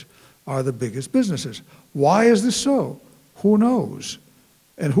beneficiaries are the biggest businesses. Why is this so? Who knows?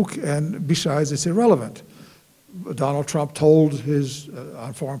 And besides, it's irrelevant. Donald Trump told his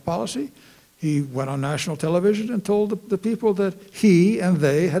on foreign policy. He went on national television and told the people that he and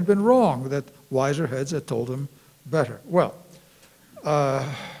they had been wrong, that wiser heads had told him better. Well,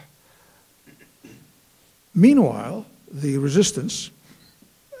 meanwhile, the resistance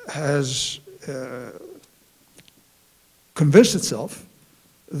has convinced itself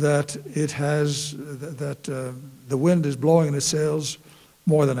that the wind is blowing in its sails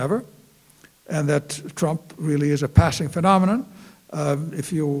more than ever, and that Trump really is a passing phenomenon.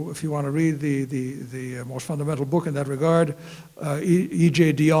 If you want to read the most fundamental book in that regard,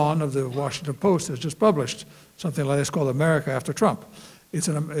 E.J. Dionne of the Washington Post has just published something like this called America After Trump. It's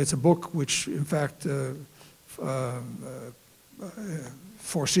a book which, in fact,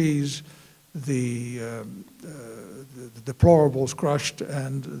 foresees the deplorables crushed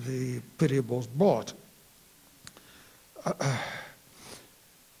and the pitiables bought.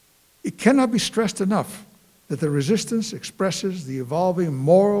 It cannot be stressed enough that the resistance expresses the evolving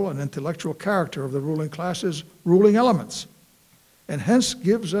moral and intellectual character of the ruling class's ruling elements, and hence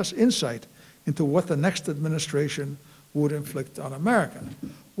gives us insight into what the next administration would inflict on America.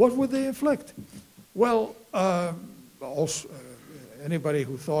 What would they inflict? Well, also, anybody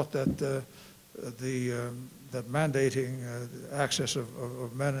who thought that that mandating access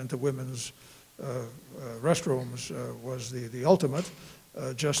of men into women's restrooms was the ultimate,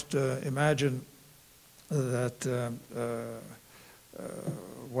 just imagine that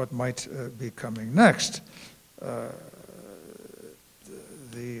what might be coming next.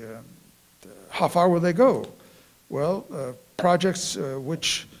 How far will they go? Well, projects of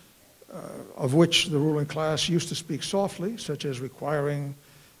which the ruling class used to speak softly, such as requiring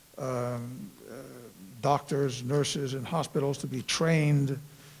doctors, nurses in hospitals to be trained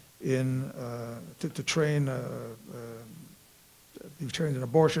in be trained in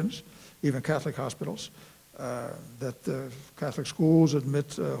abortions, even Catholic hospitals, that Catholic schools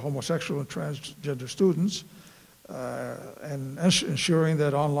admit homosexual and transgender students, and ensuring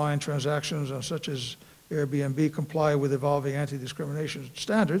that online transactions such as Airbnb comply with evolving anti-discrimination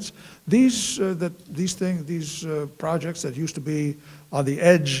standards. These projects that used to be on the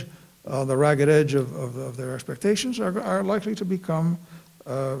edge, on the ragged edge of their expectations, are likely to become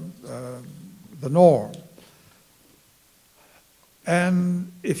the norm.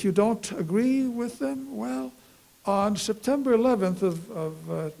 And if you don't agree with them, well, on September 11th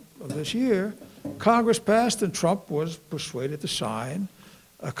of this year, Congress passed and Trump was persuaded to sign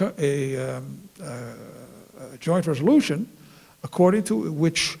a joint resolution according to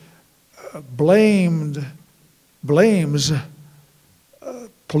which blames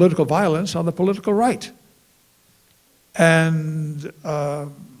political violence on the political right, and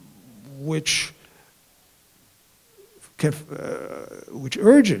which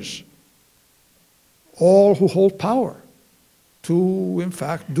urges all who hold power to, in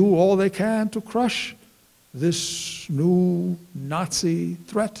fact, do all they can to crush this new Nazi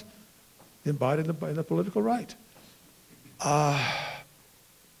threat embodied by the political right.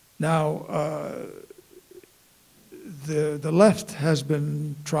 The left has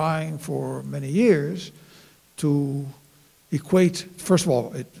been trying for many years to equate, first of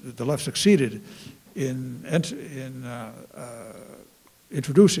all, the left succeeded in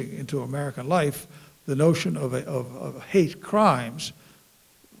introducing into American life the notion of hate crimes,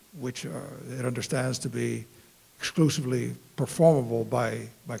 which it understands to be exclusively performable by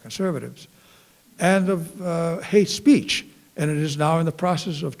conservatives, and of hate speech. And it is now in the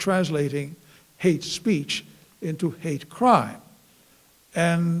process of translating hate speech into hate crime.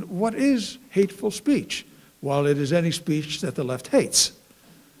 And what is hateful speech? Well, it is any speech that the left hates.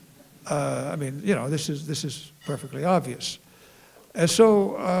 I mean, you know, this is perfectly obvious. And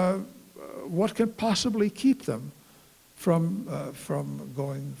so what can possibly keep them from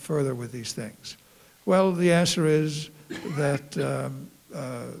going further with these things? Well, the answer is that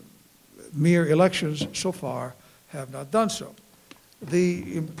mere elections so far have not done so.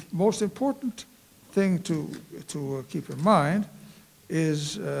 The most important thing to keep in mind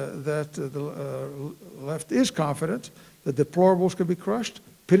is that the left is confident that deplorables can be crushed,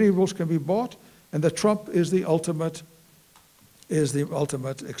 pitiables can be bought, and that Trump is the ultimate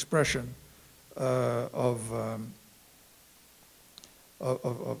expression of the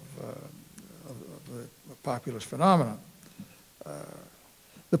populist phenomenon.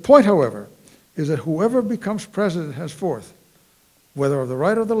 The point, however, is that whoever becomes president henceforth, whether of the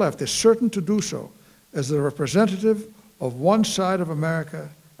right or the left, is certain to do so as the representative of one side of America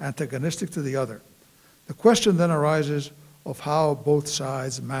antagonistic to the other. The question then arises of how both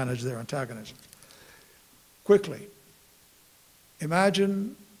sides manage their antagonism. Quickly,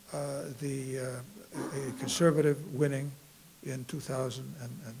 imagine a conservative winning in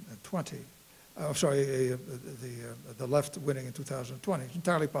 2020. The left winning in 2020. It's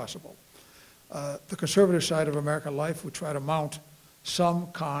entirely possible. The conservative side of American life would try to mount some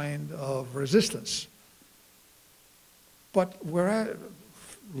kind of resistance. But we're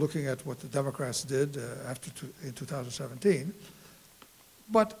looking at what the Democrats did in 2017.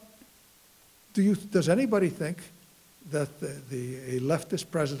 But does anybody think that a leftist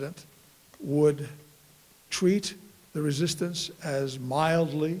president would treat the resistance as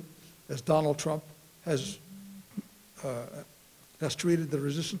mildly as Donald Trump has treated the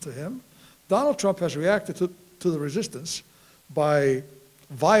resistance to him? Donald Trump has reacted to the resistance by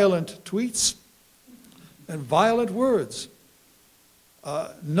violent tweets and violent words.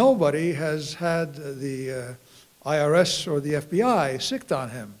 Nobody has had the IRS or the FBI sicked on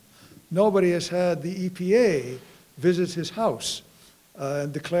him. Nobody has had the EPA visit his house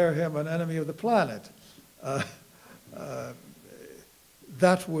and declare him an enemy of the planet.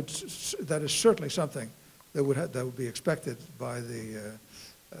 That is certainly something that would be expected by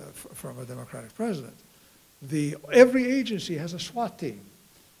from a Democratic president. Every agency has a SWAT team,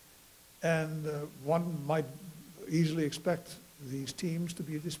 and one might easily expect these teams to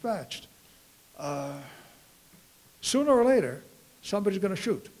be dispatched. Sooner or later, somebody's going to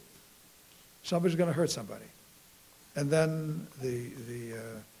shoot. Somebody's going to hurt somebody. And then the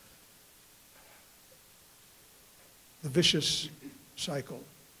vicious cycle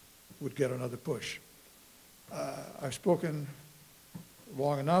would get another push. I've spoken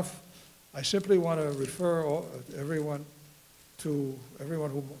long enough. I simply want to refer everyone who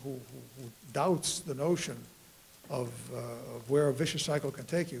doubts the notion of where a vicious cycle can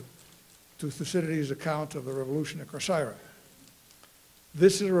take you to Thucydides' account of the revolution in Corcyra.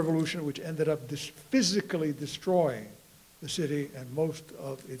 This is a revolution which ended up physically destroying the city and most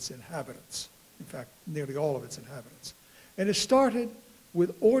of its inhabitants. In fact, nearly all of its inhabitants. And it started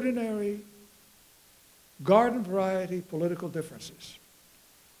with ordinary garden variety political differences,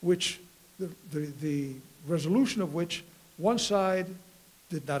 which the resolution of which one side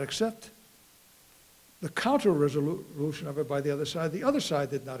did not accept, the counter-resolution of it by the other side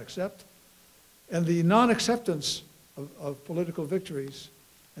did not accept, and the non-acceptance of political victories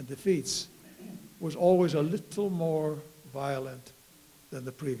and defeats was always a little more violent than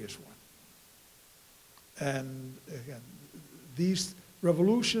the previous one. And again, these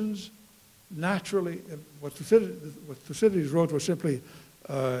revolutions naturally, what Thucydides wrote was simply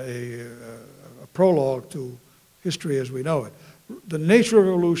a prologue to history as we know it. The nature of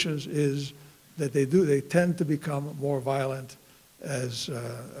revolutions is that they tend to become more violent as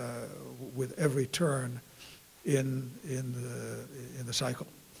with every turn in the cycle.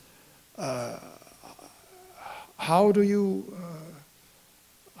 How do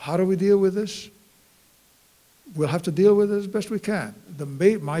we deal with this? We'll have to deal with it as best we can.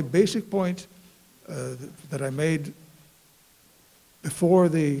 My basic point that I made before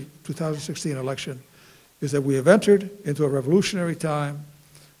the 2016 election is that we have entered into a revolutionary time.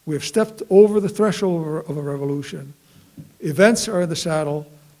 We have stepped over the threshold of a revolution. Events are in the saddle.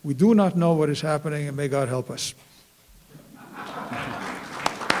 We do not know what is happening, and may God help us.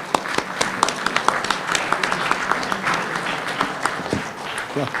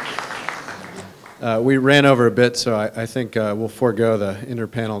 We ran over a bit, so I think we'll forego the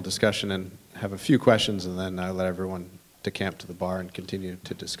interpanel discussion and have a few questions, and then let everyone decamp to the bar and continue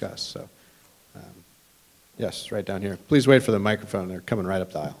to discuss. So, yes, right down here. Please wait for the microphone. They're coming right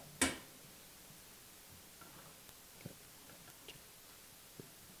up the aisle.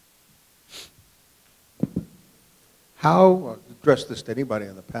 How, address this to anybody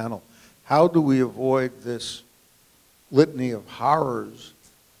on the panel, how do we avoid this litany of horrors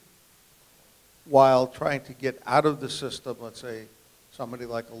while trying to get out of the system, let's say, somebody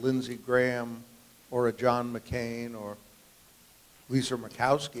like a Lindsey Graham or a John McCain or Lisa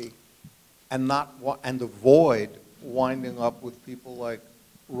Murkowski, and avoid winding up with people like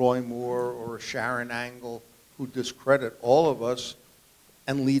Roy Moore or Sharon Angle who discredit all of us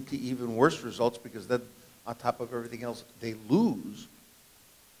and lead to even worse results, because then on top of everything else, they lose.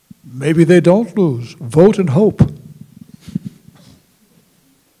 Maybe they don't lose. Vote and hope.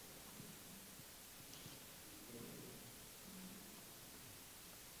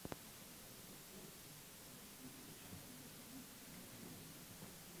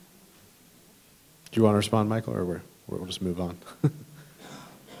 Do you want to respond, Michael, or we'll just move on?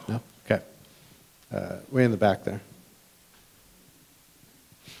 No? Okay. Way in the back there.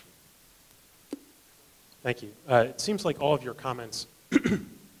 Thank you. It seems like all of your comments,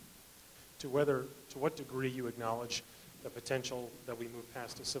 to what degree you acknowledge the potential that we move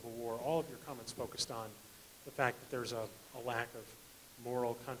past a civil war, all of your comments focused on the fact that there's a lack of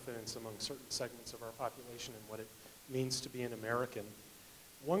moral confidence among certain segments of our population and what it means to be an American.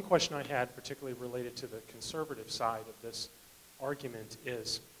 One question I had, particularly related to the conservative side of this argument,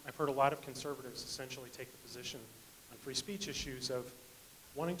 is I've heard a lot of conservatives essentially take the position on free speech issues of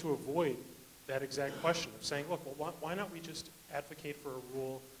wanting to avoid that exact question of saying, look, well, why not we just advocate for a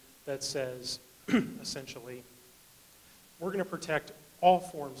rule that says, essentially, we're going to protect all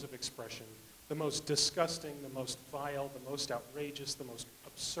forms of expression, the most disgusting, the most vile, the most outrageous, the most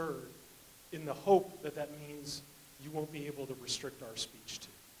absurd, in the hope that that means you won't be able to restrict our speech to.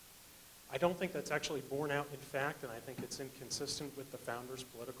 I don't think that's actually borne out in fact, and I think it's inconsistent with the founders'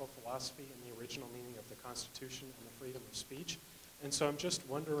 political philosophy and the original meaning of the Constitution and the freedom of speech. And so I'm just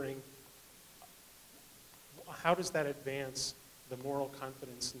wondering, how does that advance the moral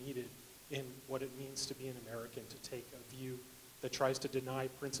confidence needed in what it means to be an American, to take a view that tries to deny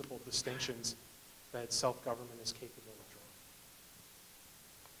principled distinctions that self-government is capable of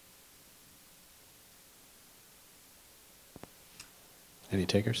drawing? Any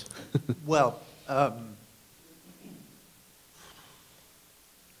takers? Well,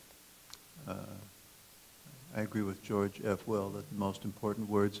 I agree with George F. Will that the most important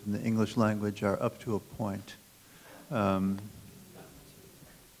words in the English language are up to a point.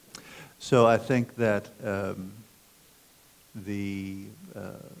 So I think that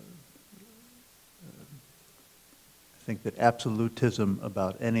absolutism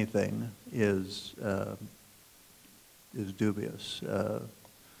about anything is dubious.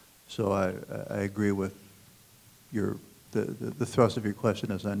 So I agree with the thrust of your question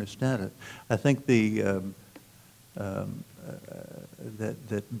as I understand it. I think that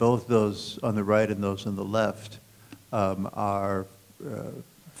both those on the right and those on the left are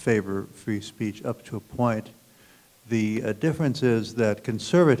favor free speech up to a point. The difference is that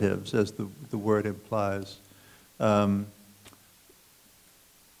conservatives, as the word implies,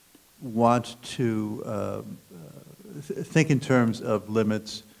 want to think in terms of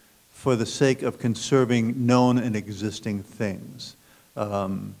limits for the sake of conserving known and existing things.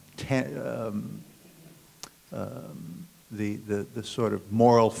 The sort of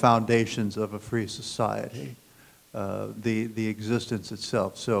moral foundations of a free society, the existence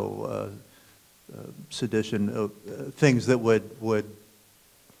itself. So sedition, things that would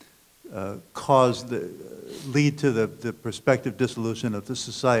lead to the prospective dissolution of the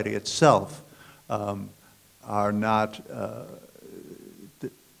society itself are not.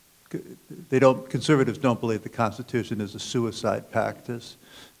 Conservatives don't believe the Constitution is a suicide pact, as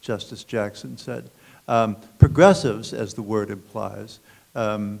Justice Jackson said. Progressives, as the word implies,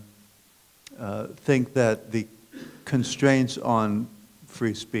 think that the constraints on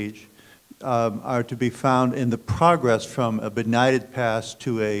free speech are to be found in the progress from a benighted past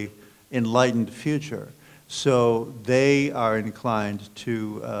to a enlightened future. So they are inclined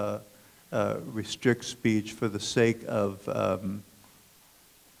to restrict speech for the sake of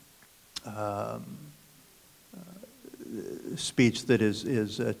speech that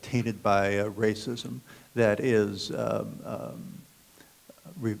is tainted by racism, that is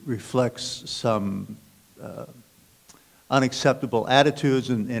reflects some unacceptable attitudes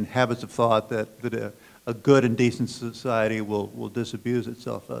and habits of thought that a good and decent society will disabuse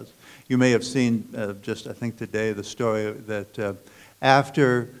itself of. You may have seen just, I think today, the story that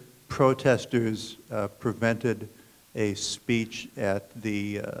after protesters prevented a speech at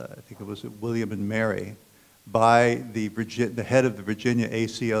the, I think it was at William and Mary, by the head of the Virginia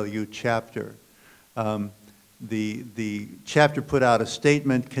ACLU chapter. The chapter put out a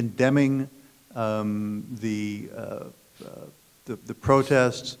statement condemning the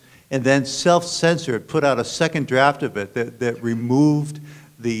protests, and then self-censored, put out a second draft of it that removed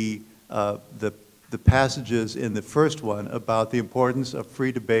the passages in the first one about the importance of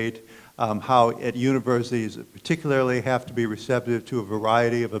free debate, how at universities particularly have to be receptive to a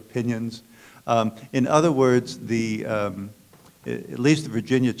variety of opinions. In other words, at least the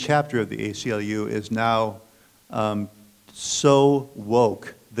Virginia chapter of the ACLU is now so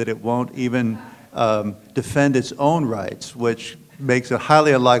woke that it won't even defend its own rights, which makes it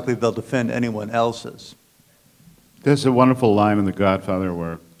highly unlikely they'll defend anyone else's. There's a wonderful line in The Godfather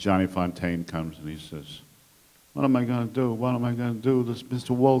where Johnny Fontaine comes and he says, "What am I going to do? What am I going to do? This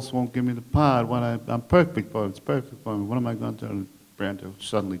Mr. Waltz won't give me the pod. I'm perfect for him. It's perfect for me. What am I going to do?" And Brando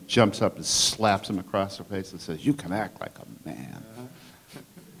suddenly jumps up and slaps him across the face and says, "You can act like a man."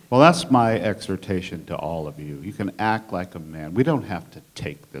 Well, that's my exhortation to all of you. You can act like a man. We don't have to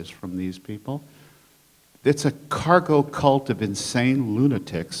take this from these people. It's a cargo cult of insane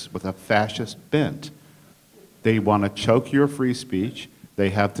lunatics with a fascist bent. They want to choke your free speech. They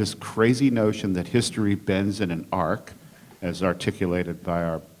have this crazy notion that history bends in an arc, as articulated by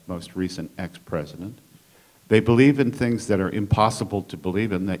our most recent ex-president. They believe in things that are impossible to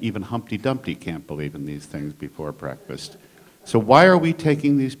believe in, that even Humpty Dumpty can't believe in these things before breakfast. So why are we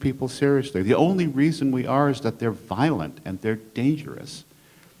taking these people seriously? The only reason we are is that they're violent and they're dangerous.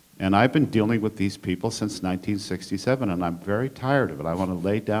 And I've been dealing with these people since 1967, and I'm very tired of it. I want to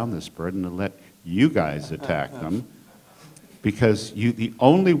lay down this burden and let you guys attack them, because the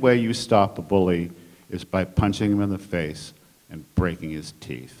only way you stop a bully is by punching him in the face and breaking his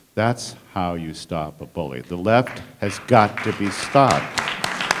teeth. That's how you stop a bully. The left has got to be stopped.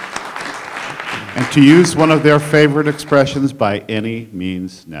 And to use one of their favorite expressions, by any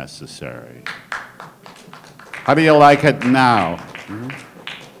means necessary. How do you like it now?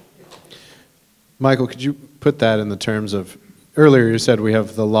 Michael, could you put that in the terms of, earlier you said we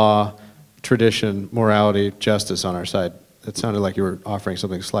have the law, tradition, morality, justice on our side. It sounded like you were offering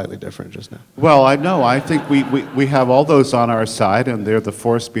something slightly different just now. Well, I know. I think we have all those on our side, and they're the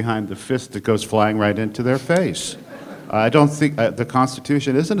force behind the fist that goes flying right into their face. I don't think the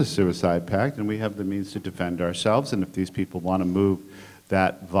Constitution isn't a suicide pact, and we have the means to defend ourselves. And if these people want to move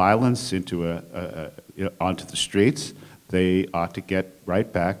that violence into onto the streets, they ought to get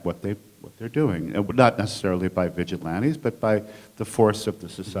right back what they're doing. And not necessarily by vigilantes, but by the force of the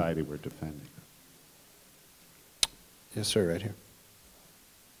society we're defending. Yes, sir, right here.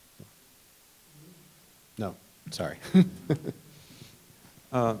 No, sorry.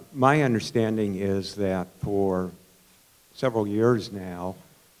 My understanding is that for several years now,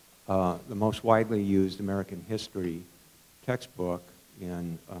 the most widely used American history textbook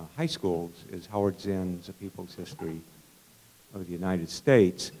in high schools is Howard Zinn's A People's History of the United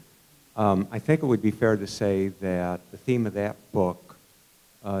States. I think it would be fair to say that the theme of that book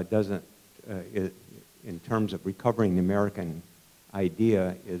doesn't, in terms of recovering the American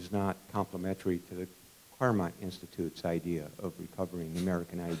idea, is not complementary to the Claremont Institute's idea of recovering the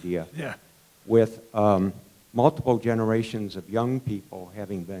American idea. Yeah. With multiple generations of young people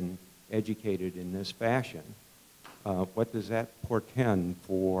having been educated in this fashion, what does that portend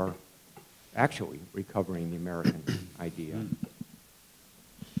for actually recovering the American idea?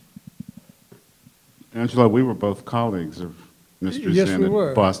 Angela, we were both colleagues of Mr. Yes, Zinn we at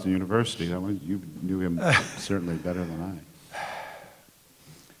were. Boston University. You knew him certainly better than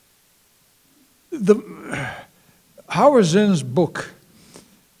I. Howard Zinn's book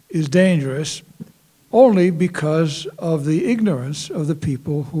is dangerous only because of the ignorance of the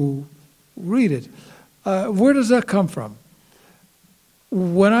people who read it. Where does that come from?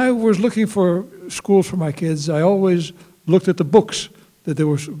 When I was looking for schools for my kids, I always looked at the books that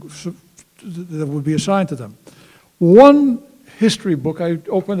would be assigned to them. One history book I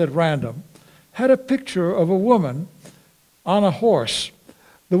opened at random had a picture of a woman on a horse.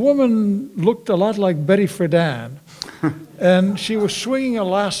 The woman looked a lot like Betty Friedan, and she was swinging a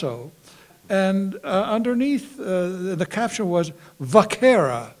lasso, and underneath the caption was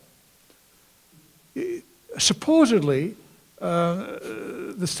vaquera. Supposedly,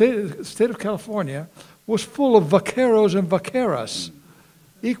 the state of California was full of vaqueros and vaqueras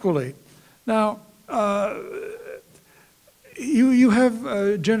equally. Now, you have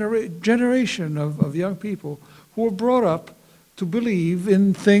a generation of young people who were brought up to believe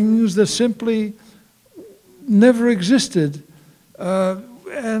in things that simply never existed,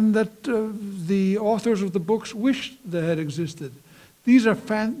 and that the authors of the books wished they had existed. These are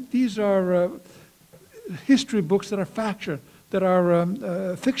history books that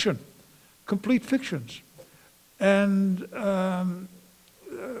are fiction, complete fictions, and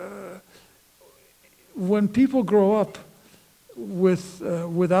when people grow up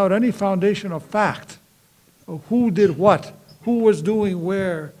without any foundation of fact, of who did what, who was doing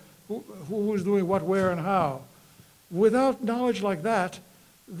where, who was doing what, where, and how, without knowledge like that,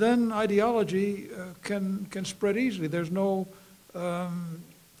 then ideology can spread easily. There is no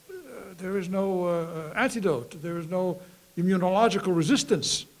antidote. There is no immunological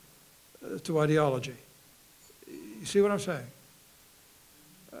resistance to ideology. You see what I'm saying?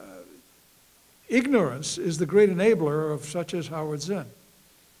 Ignorance is the great enabler of such as Howard Zinn.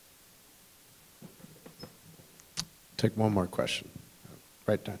 Take one more question.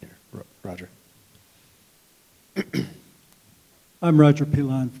 Right down here, Roger. I'm Roger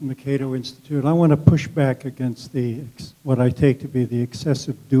Pilon from the Cato Institute. I want to push back against what I take to be the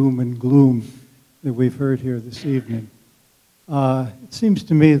excessive doom and gloom that we've heard here this evening. It seems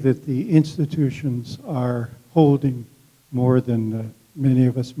to me that the institutions are holding more than many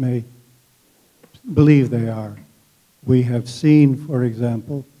of us may believe they are. We have seen, for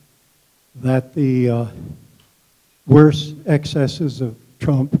example, that the worst excesses of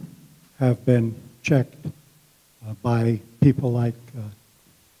Trump have been checked by people like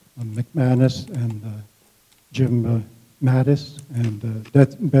McManus and Jim Mattis and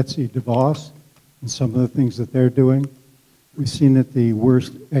Betsy DeVos and some of the things that they're doing. We've seen that the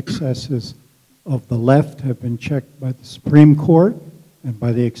worst excesses of the left have been checked by the Supreme Court, and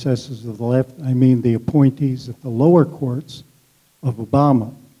by the excesses of the left, I mean the appointees at the lower courts of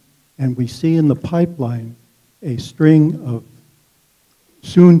Obama. And we see in the pipeline a string of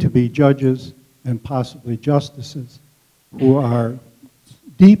soon-to-be judges and possibly justices who are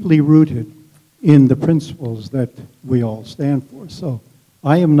deeply rooted in the principles that we all stand for. So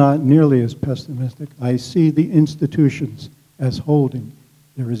I am not nearly as pessimistic. I see the institutions as holding.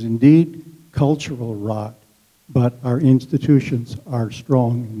 There is indeed cultural rot. but our institutions are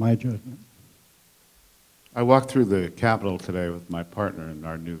strong, in my judgment. I walked through the Capitol today with my partner in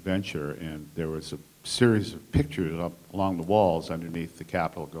our new venture, and there was a series of pictures up along the walls underneath the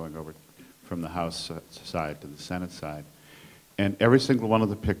Capitol going over from the House side to the Senate side. And every single one of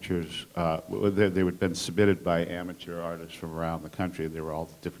the pictures, they had been submitted by amateur artists from around the country. There were all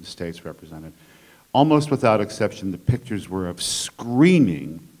the different states represented. Almost without exception, the pictures were of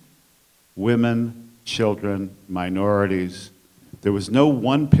screaming women, children, minorities. There was no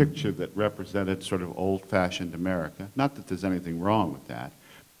one picture that represented sort of old-fashioned America. Not that there's anything wrong with that,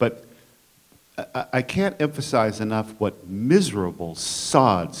 but I can't emphasize enough what miserable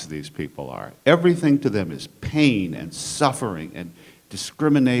sods these people are. Everything to them is pain and suffering and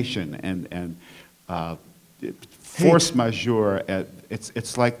discrimination and force majeure.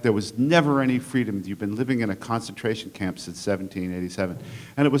 It's like there was never any freedom. You've been living in a concentration camp since 1787.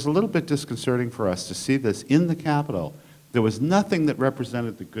 And it was a little bit disconcerting for us to see this in the Capitol. There was nothing that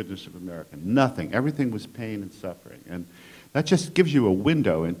represented the goodness of America, nothing. Everything was pain and suffering. And that just gives you a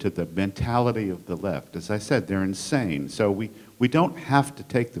window into the mentality of the left. As I said, they're insane. So we don't have to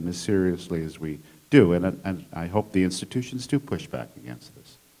take them as seriously as we do. And I hope the institutions do push back against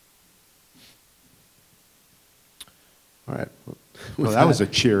this. All right. Well, that was a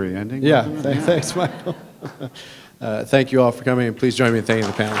cheery ending. Yeah, thanks, Michael. Thank you all for coming, and please join me in thanking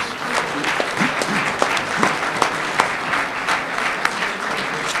the panelists.